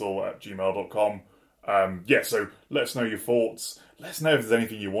 philsbreakfastmetal@gmail.com. So let us know your thoughts. Let us know if there's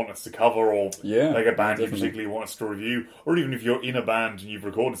anything you want us to cover, or like a band you particularly want us to review, or even if you're in a band and you've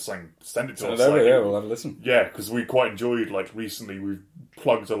recorded something, send it to us. We'll have a listen. Yeah, because we quite enjoyed, recently we've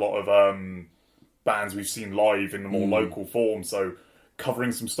plugged a lot of bands we've seen live in the more local form, so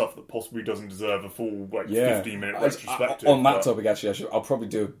covering some stuff that possibly doesn't deserve a full 15-minute retrospective. On that topic, actually, I'll probably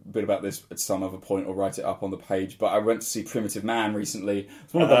do a bit about this at some other point or write it up on the page, but I went to see Primitive Man recently.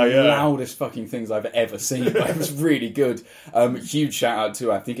 It's one of the loudest fucking things I've ever seen, but it was really good. Huge shout out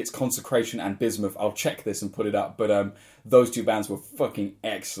to, I think it's Consecration and Bismuth. I'll check this and put it up, but those two bands were fucking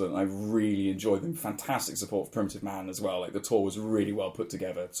excellent. I really enjoyed them. Fantastic support for Primitive Man as well. The tour was really well put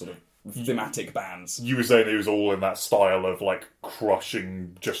together, sort of thematic bands. You were saying it was all in that style of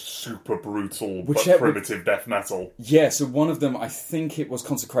crushing, just super brutal but primitive death metal. Yeah, so one of them, I think it was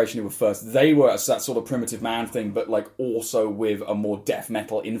Consecration who were first. They were that sort of Primitive Man thing, but also with a more death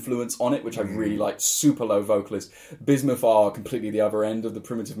metal influence on it, which I really liked. Super low vocalist. Bismuth are completely the other end of the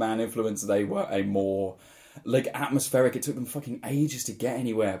Primitive Man influence. They were a more atmospheric. It took them fucking ages to get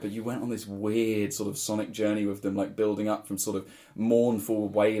anywhere, but you went on this weird sort of sonic journey with them, building up from sort of mournful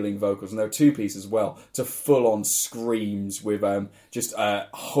wailing vocals, and there were two pieces as well, to full-on screams with just a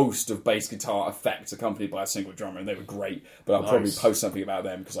host of bass guitar effects accompanied by a single drummer, and they were great. But I'll probably post something about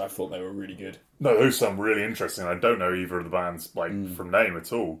them because I thought they were really good. No, those sound really interesting. I don't know either of the bands from name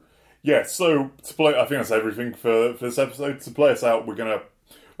at all. Yeah, so to play, I think that's everything for this episode. To play us out, we're gonna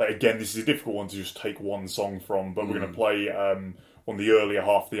again, this is a difficult one to just take one song from, but we're going to play on the earlier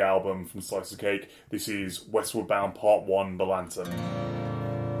half of the album from Slice of Cake. This is Westward Bound Part 1, The Lantern.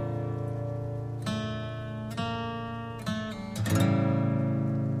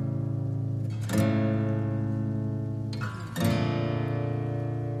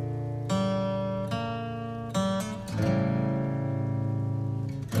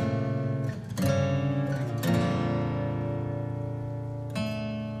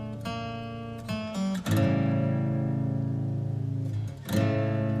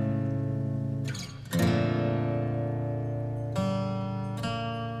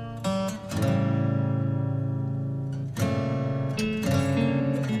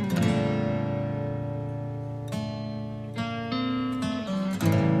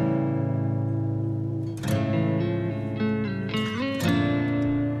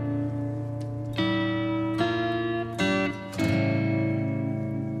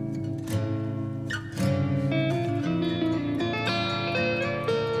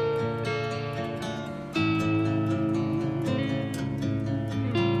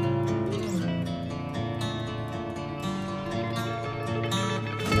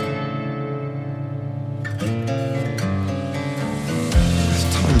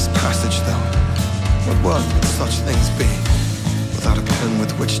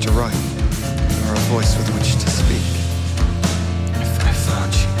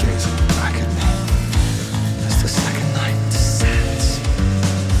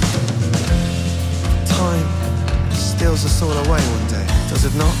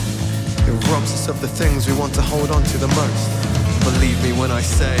 The things we want to hold on to the most. Believe me when I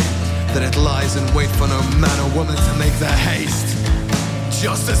say that it lies in wait for no man or woman to make their haste.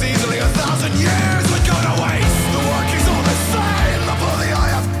 Just as easily 1,000 years would go to waste. The working's all the same, the bully I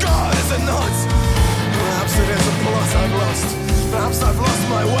have got is it not? Perhaps it is a plot I've lost. Perhaps I've lost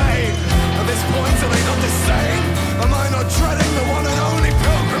my way. At this point am I not the same? Am I not treading the one and only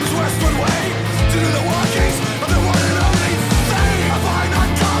pilgrim's westward way? To do the workings of the one and only thing? Have I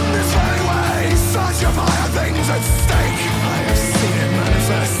not come this very way? Such of higher things at stake. I have seen it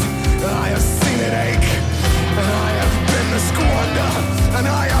manifest, and I have seen it ache, and I have been the squander, and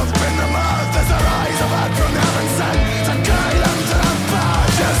I